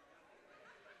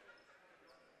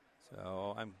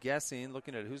 So I'm guessing,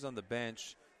 looking at who's on the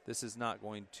bench, this is not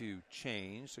going to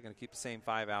change. They're going to keep the same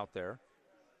five out there.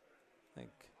 I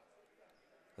think,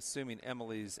 assuming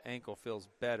Emily's ankle feels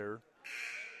better,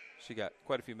 she got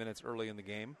quite a few minutes early in the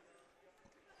game.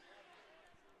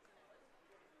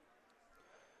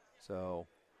 So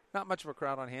not much of a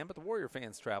crowd on hand, but the Warrior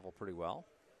fans travel pretty well.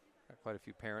 Got quite a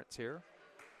few parents here.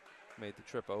 Made the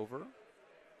trip over.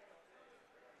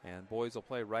 And boys will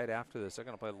play right after this. They're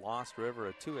going to play Lost River,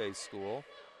 a 2A school,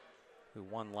 who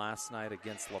won last night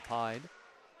against LaPine.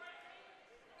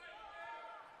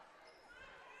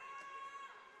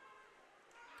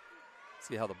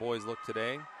 See how the boys look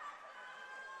today.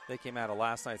 They came out of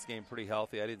last night's game pretty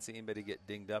healthy. I didn't see anybody get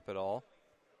dinged up at all.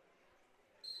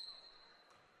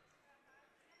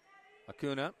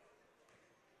 Acuna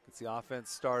gets the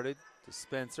offense started to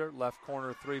Spencer. Left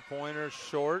corner three-pointer,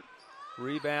 short.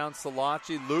 Rebound,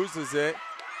 Salachi loses it.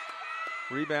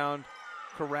 Rebound,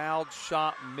 corralled,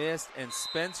 shot missed, and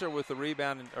Spencer with the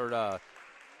rebound,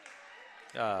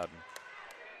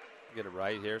 get it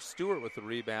right here. Stewart with the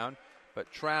rebound,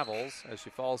 but travels as she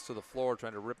falls to the floor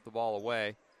trying to rip the ball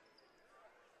away.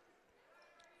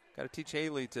 Got to teach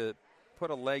Haley to put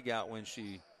a leg out when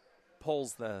she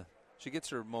she gets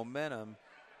her momentum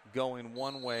going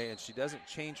one way and she doesn't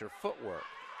change her footwork.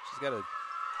 She's got to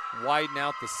widen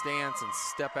out the stance and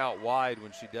step out wide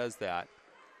when she does that.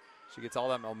 She gets all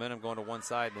that momentum going to one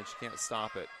side and then she can't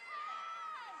stop it.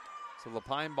 So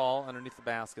LaPine ball underneath the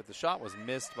basket. The shot was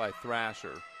missed by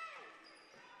Thrasher.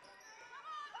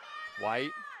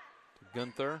 White to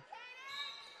Gunther.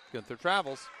 Gunther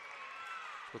travels.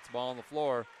 Puts the ball on the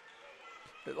floor.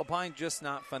 LaPine just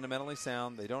not fundamentally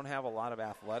sound. They don't have a lot of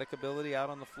athletic ability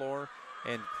out on the floor.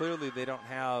 And clearly they don't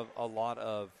have a lot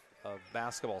of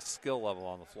basketball skill level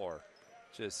on the floor.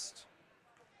 Just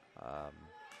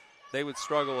they would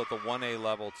struggle at the 1A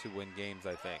level to win games,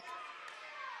 I think.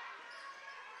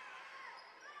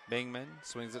 Bingman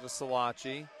swings it to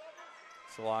Salachi.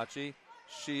 Salachi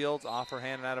shields off her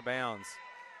hand and out of bounds.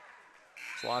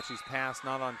 Salachi's pass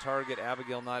not on target.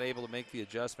 Abigail not able to make the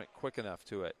adjustment quick enough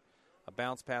to it. A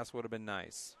bounce pass would have been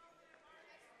nice.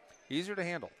 Easier to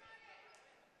handle.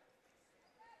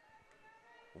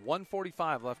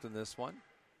 1:45 left in this one.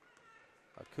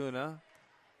 Acuna,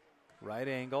 right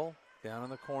angle, down in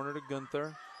the corner to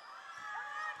Gunther.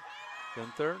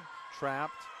 Gunther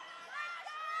trapped.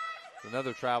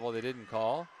 Another travel they didn't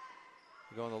call.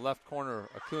 We go in the left corner.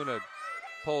 Acuna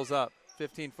pulls up.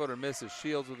 15-footer misses.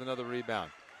 Shields with another rebound.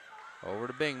 Over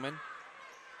to Bingman.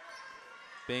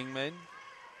 Bingman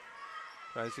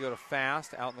tries to go to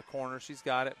Fast. Out in the corner. She's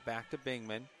got it. Back to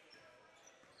Bingman.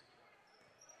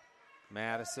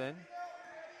 Madison.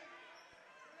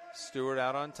 Stewart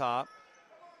out on top.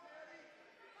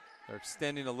 They're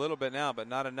extending a little bit now, but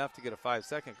not enough to get a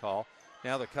 5-second call.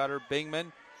 Now the cutter.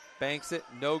 Bingman banks it.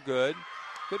 No good.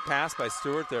 Good pass by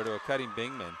Stewart there to a cutting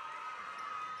Bingman.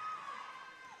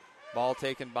 Ball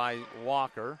taken by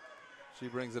Walker. She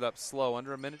brings it up slow.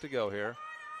 Under a minute to go here.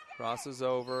 Crosses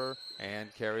over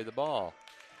and carry the ball.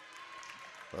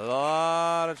 A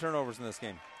lot of turnovers in this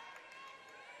game.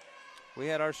 We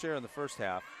had our share in the first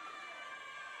half.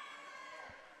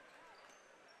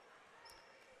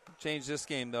 Change this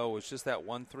game, though, was just that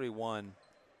 1-3-1.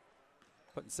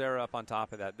 Putting Sarah up on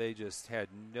top of that. They just had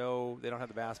they don't have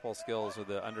the basketball skills or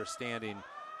the understanding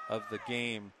of the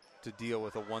game to deal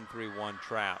with a 1-3-1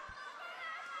 trap.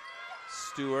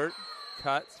 Stewart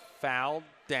cuts, fouled,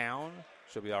 down.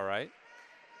 She'll be all right.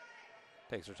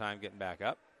 Takes her time getting back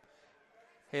up.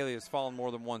 Haley has fallen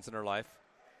more than once in her life.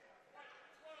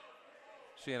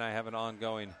 She and I have an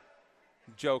ongoing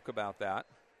joke about that.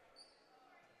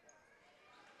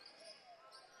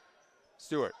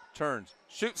 Stewart turns,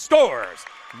 shoots, scores!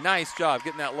 Nice job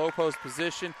getting that low post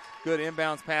position. Good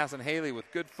inbounds pass, and Haley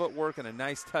with good footwork and a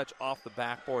nice touch off the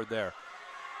backboard there.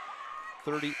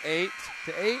 38-8.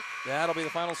 That'll be the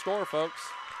final score, folks.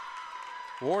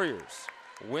 Warriors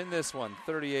win this one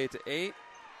 38-8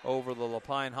 over the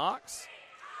LaPine Hawks.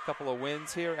 A couple of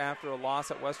wins here after a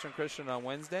loss at Western Christian on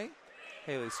Wednesday.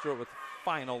 Haley Stewart with the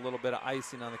final little bit of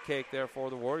icing on the cake there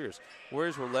for the Warriors.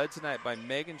 Warriors were led tonight by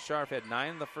Megan Scharf, had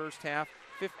 9 in the first half,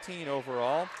 15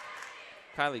 overall.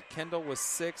 Kylie Kendall with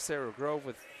 6, Sarah Grove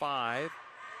with 5,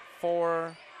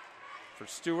 4 for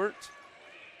Stewart,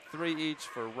 3 each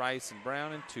for Rice and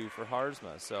Brown, and 2 for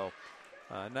Harzma. So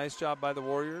nice job by the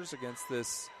Warriors against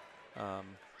this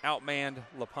outmanned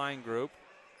LaPine group.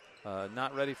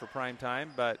 Not ready for prime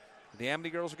time, but the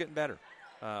Amity girls are getting better.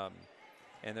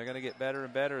 And they're going to get better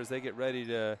and better as they get ready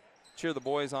to cheer the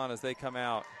boys on as they come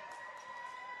out.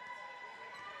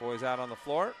 Boys out on the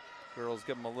floor. Girls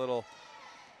give them a little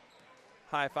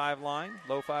high five line,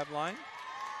 low five line.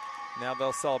 Now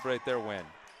they'll celebrate their win.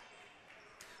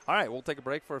 All right, we'll take a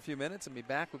break for a few minutes and be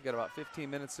back. We've got about 15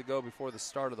 minutes to go before the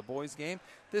start of the boys' game.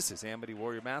 This is Amity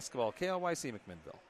Warrior Basketball, KLYC McMinnville.